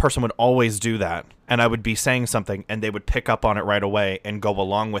 That person would always do that, and I would be saying something, and they would pick up on it right away and go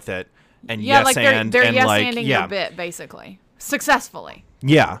along with it, and they're yes-anding your bit, basically. Successfully.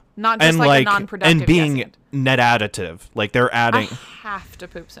 Yeah. Not just a non-productive and being yes-and. net additive. Like, they're adding... I have to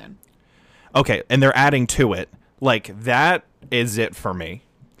poop soon. Okay, and they're adding to it. Like, that is it for me.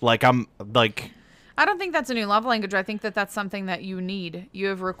 Like, I'm, like... I don't think that's a new love language. I think that's something that you need. You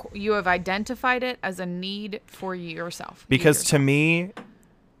have identified it as a need for yourself. Because to me...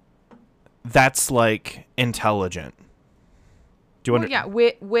 That's like intelligent. Do you yeah,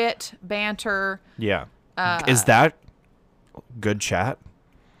 wit, banter. Yeah. Is that good chat?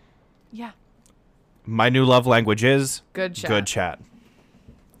 Yeah. My new love language is good chat. Good chat.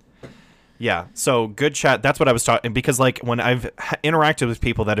 Yeah. So good chat. That's what I was talking because like when I've interacted with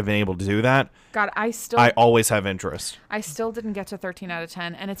people that have been able to do that, God, I always have interest. I still didn't get to 13 out of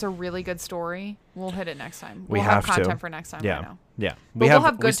 10, and it's a really good story. We'll hit it next time. We'll have content for next time. Yeah. Right now. Yeah. We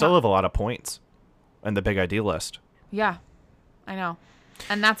still have a lot of points in the big idea list. Yeah, I know.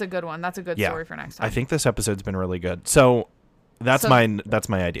 And that's a good one. That's a good story for next time. I think this episode's been really good. So that's my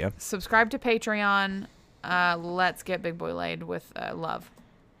idea. Subscribe to Patreon. Let's get Big Boy laid with love.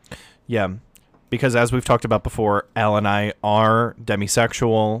 Yeah, because as we've talked about before, Elle and I are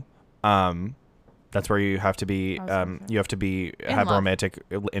demisexual. That's where you have to be. You have to have a romantic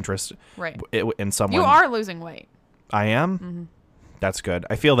interest, in someone. You are losing weight. I am. Mm-hmm. That's good.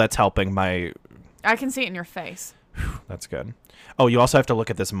 I feel that's helping my. I can see it in your face. That's good. Oh, you also have to look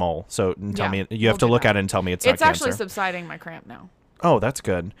at this mole. So tell me. You have to look at it and tell me it's not cancer. It's actually subsiding my cramp now. Oh, that's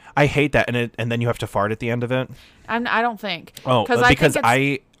good. I hate that, and then you have to fart at the end of it. I don't think. Oh, because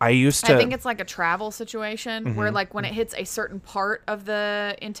I used to. I think it's like a travel situation where, like, when it hits a certain part of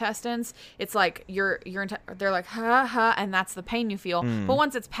the intestines, it's like they're like ha ha, and that's the pain you feel. But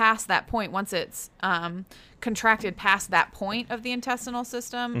once it's past that point, once it's contracted past that point of the intestinal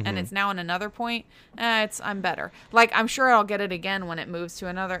system, and it's now in another point, I'm better. Like, I'm sure I'll get it again when it moves to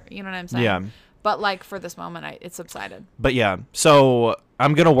another. You know what I'm saying? Yeah. But, like, for this moment, it subsided. But, yeah. So,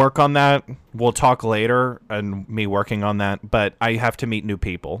 I'm going to work on that. We'll talk later and me working on that. But I have to meet new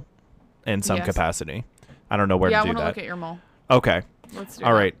people in some capacity. I don't know where to do that. Yeah, I want to look at your mole. Okay. Let's do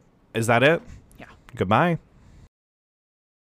All that. right. Is that it? Yeah. Goodbye.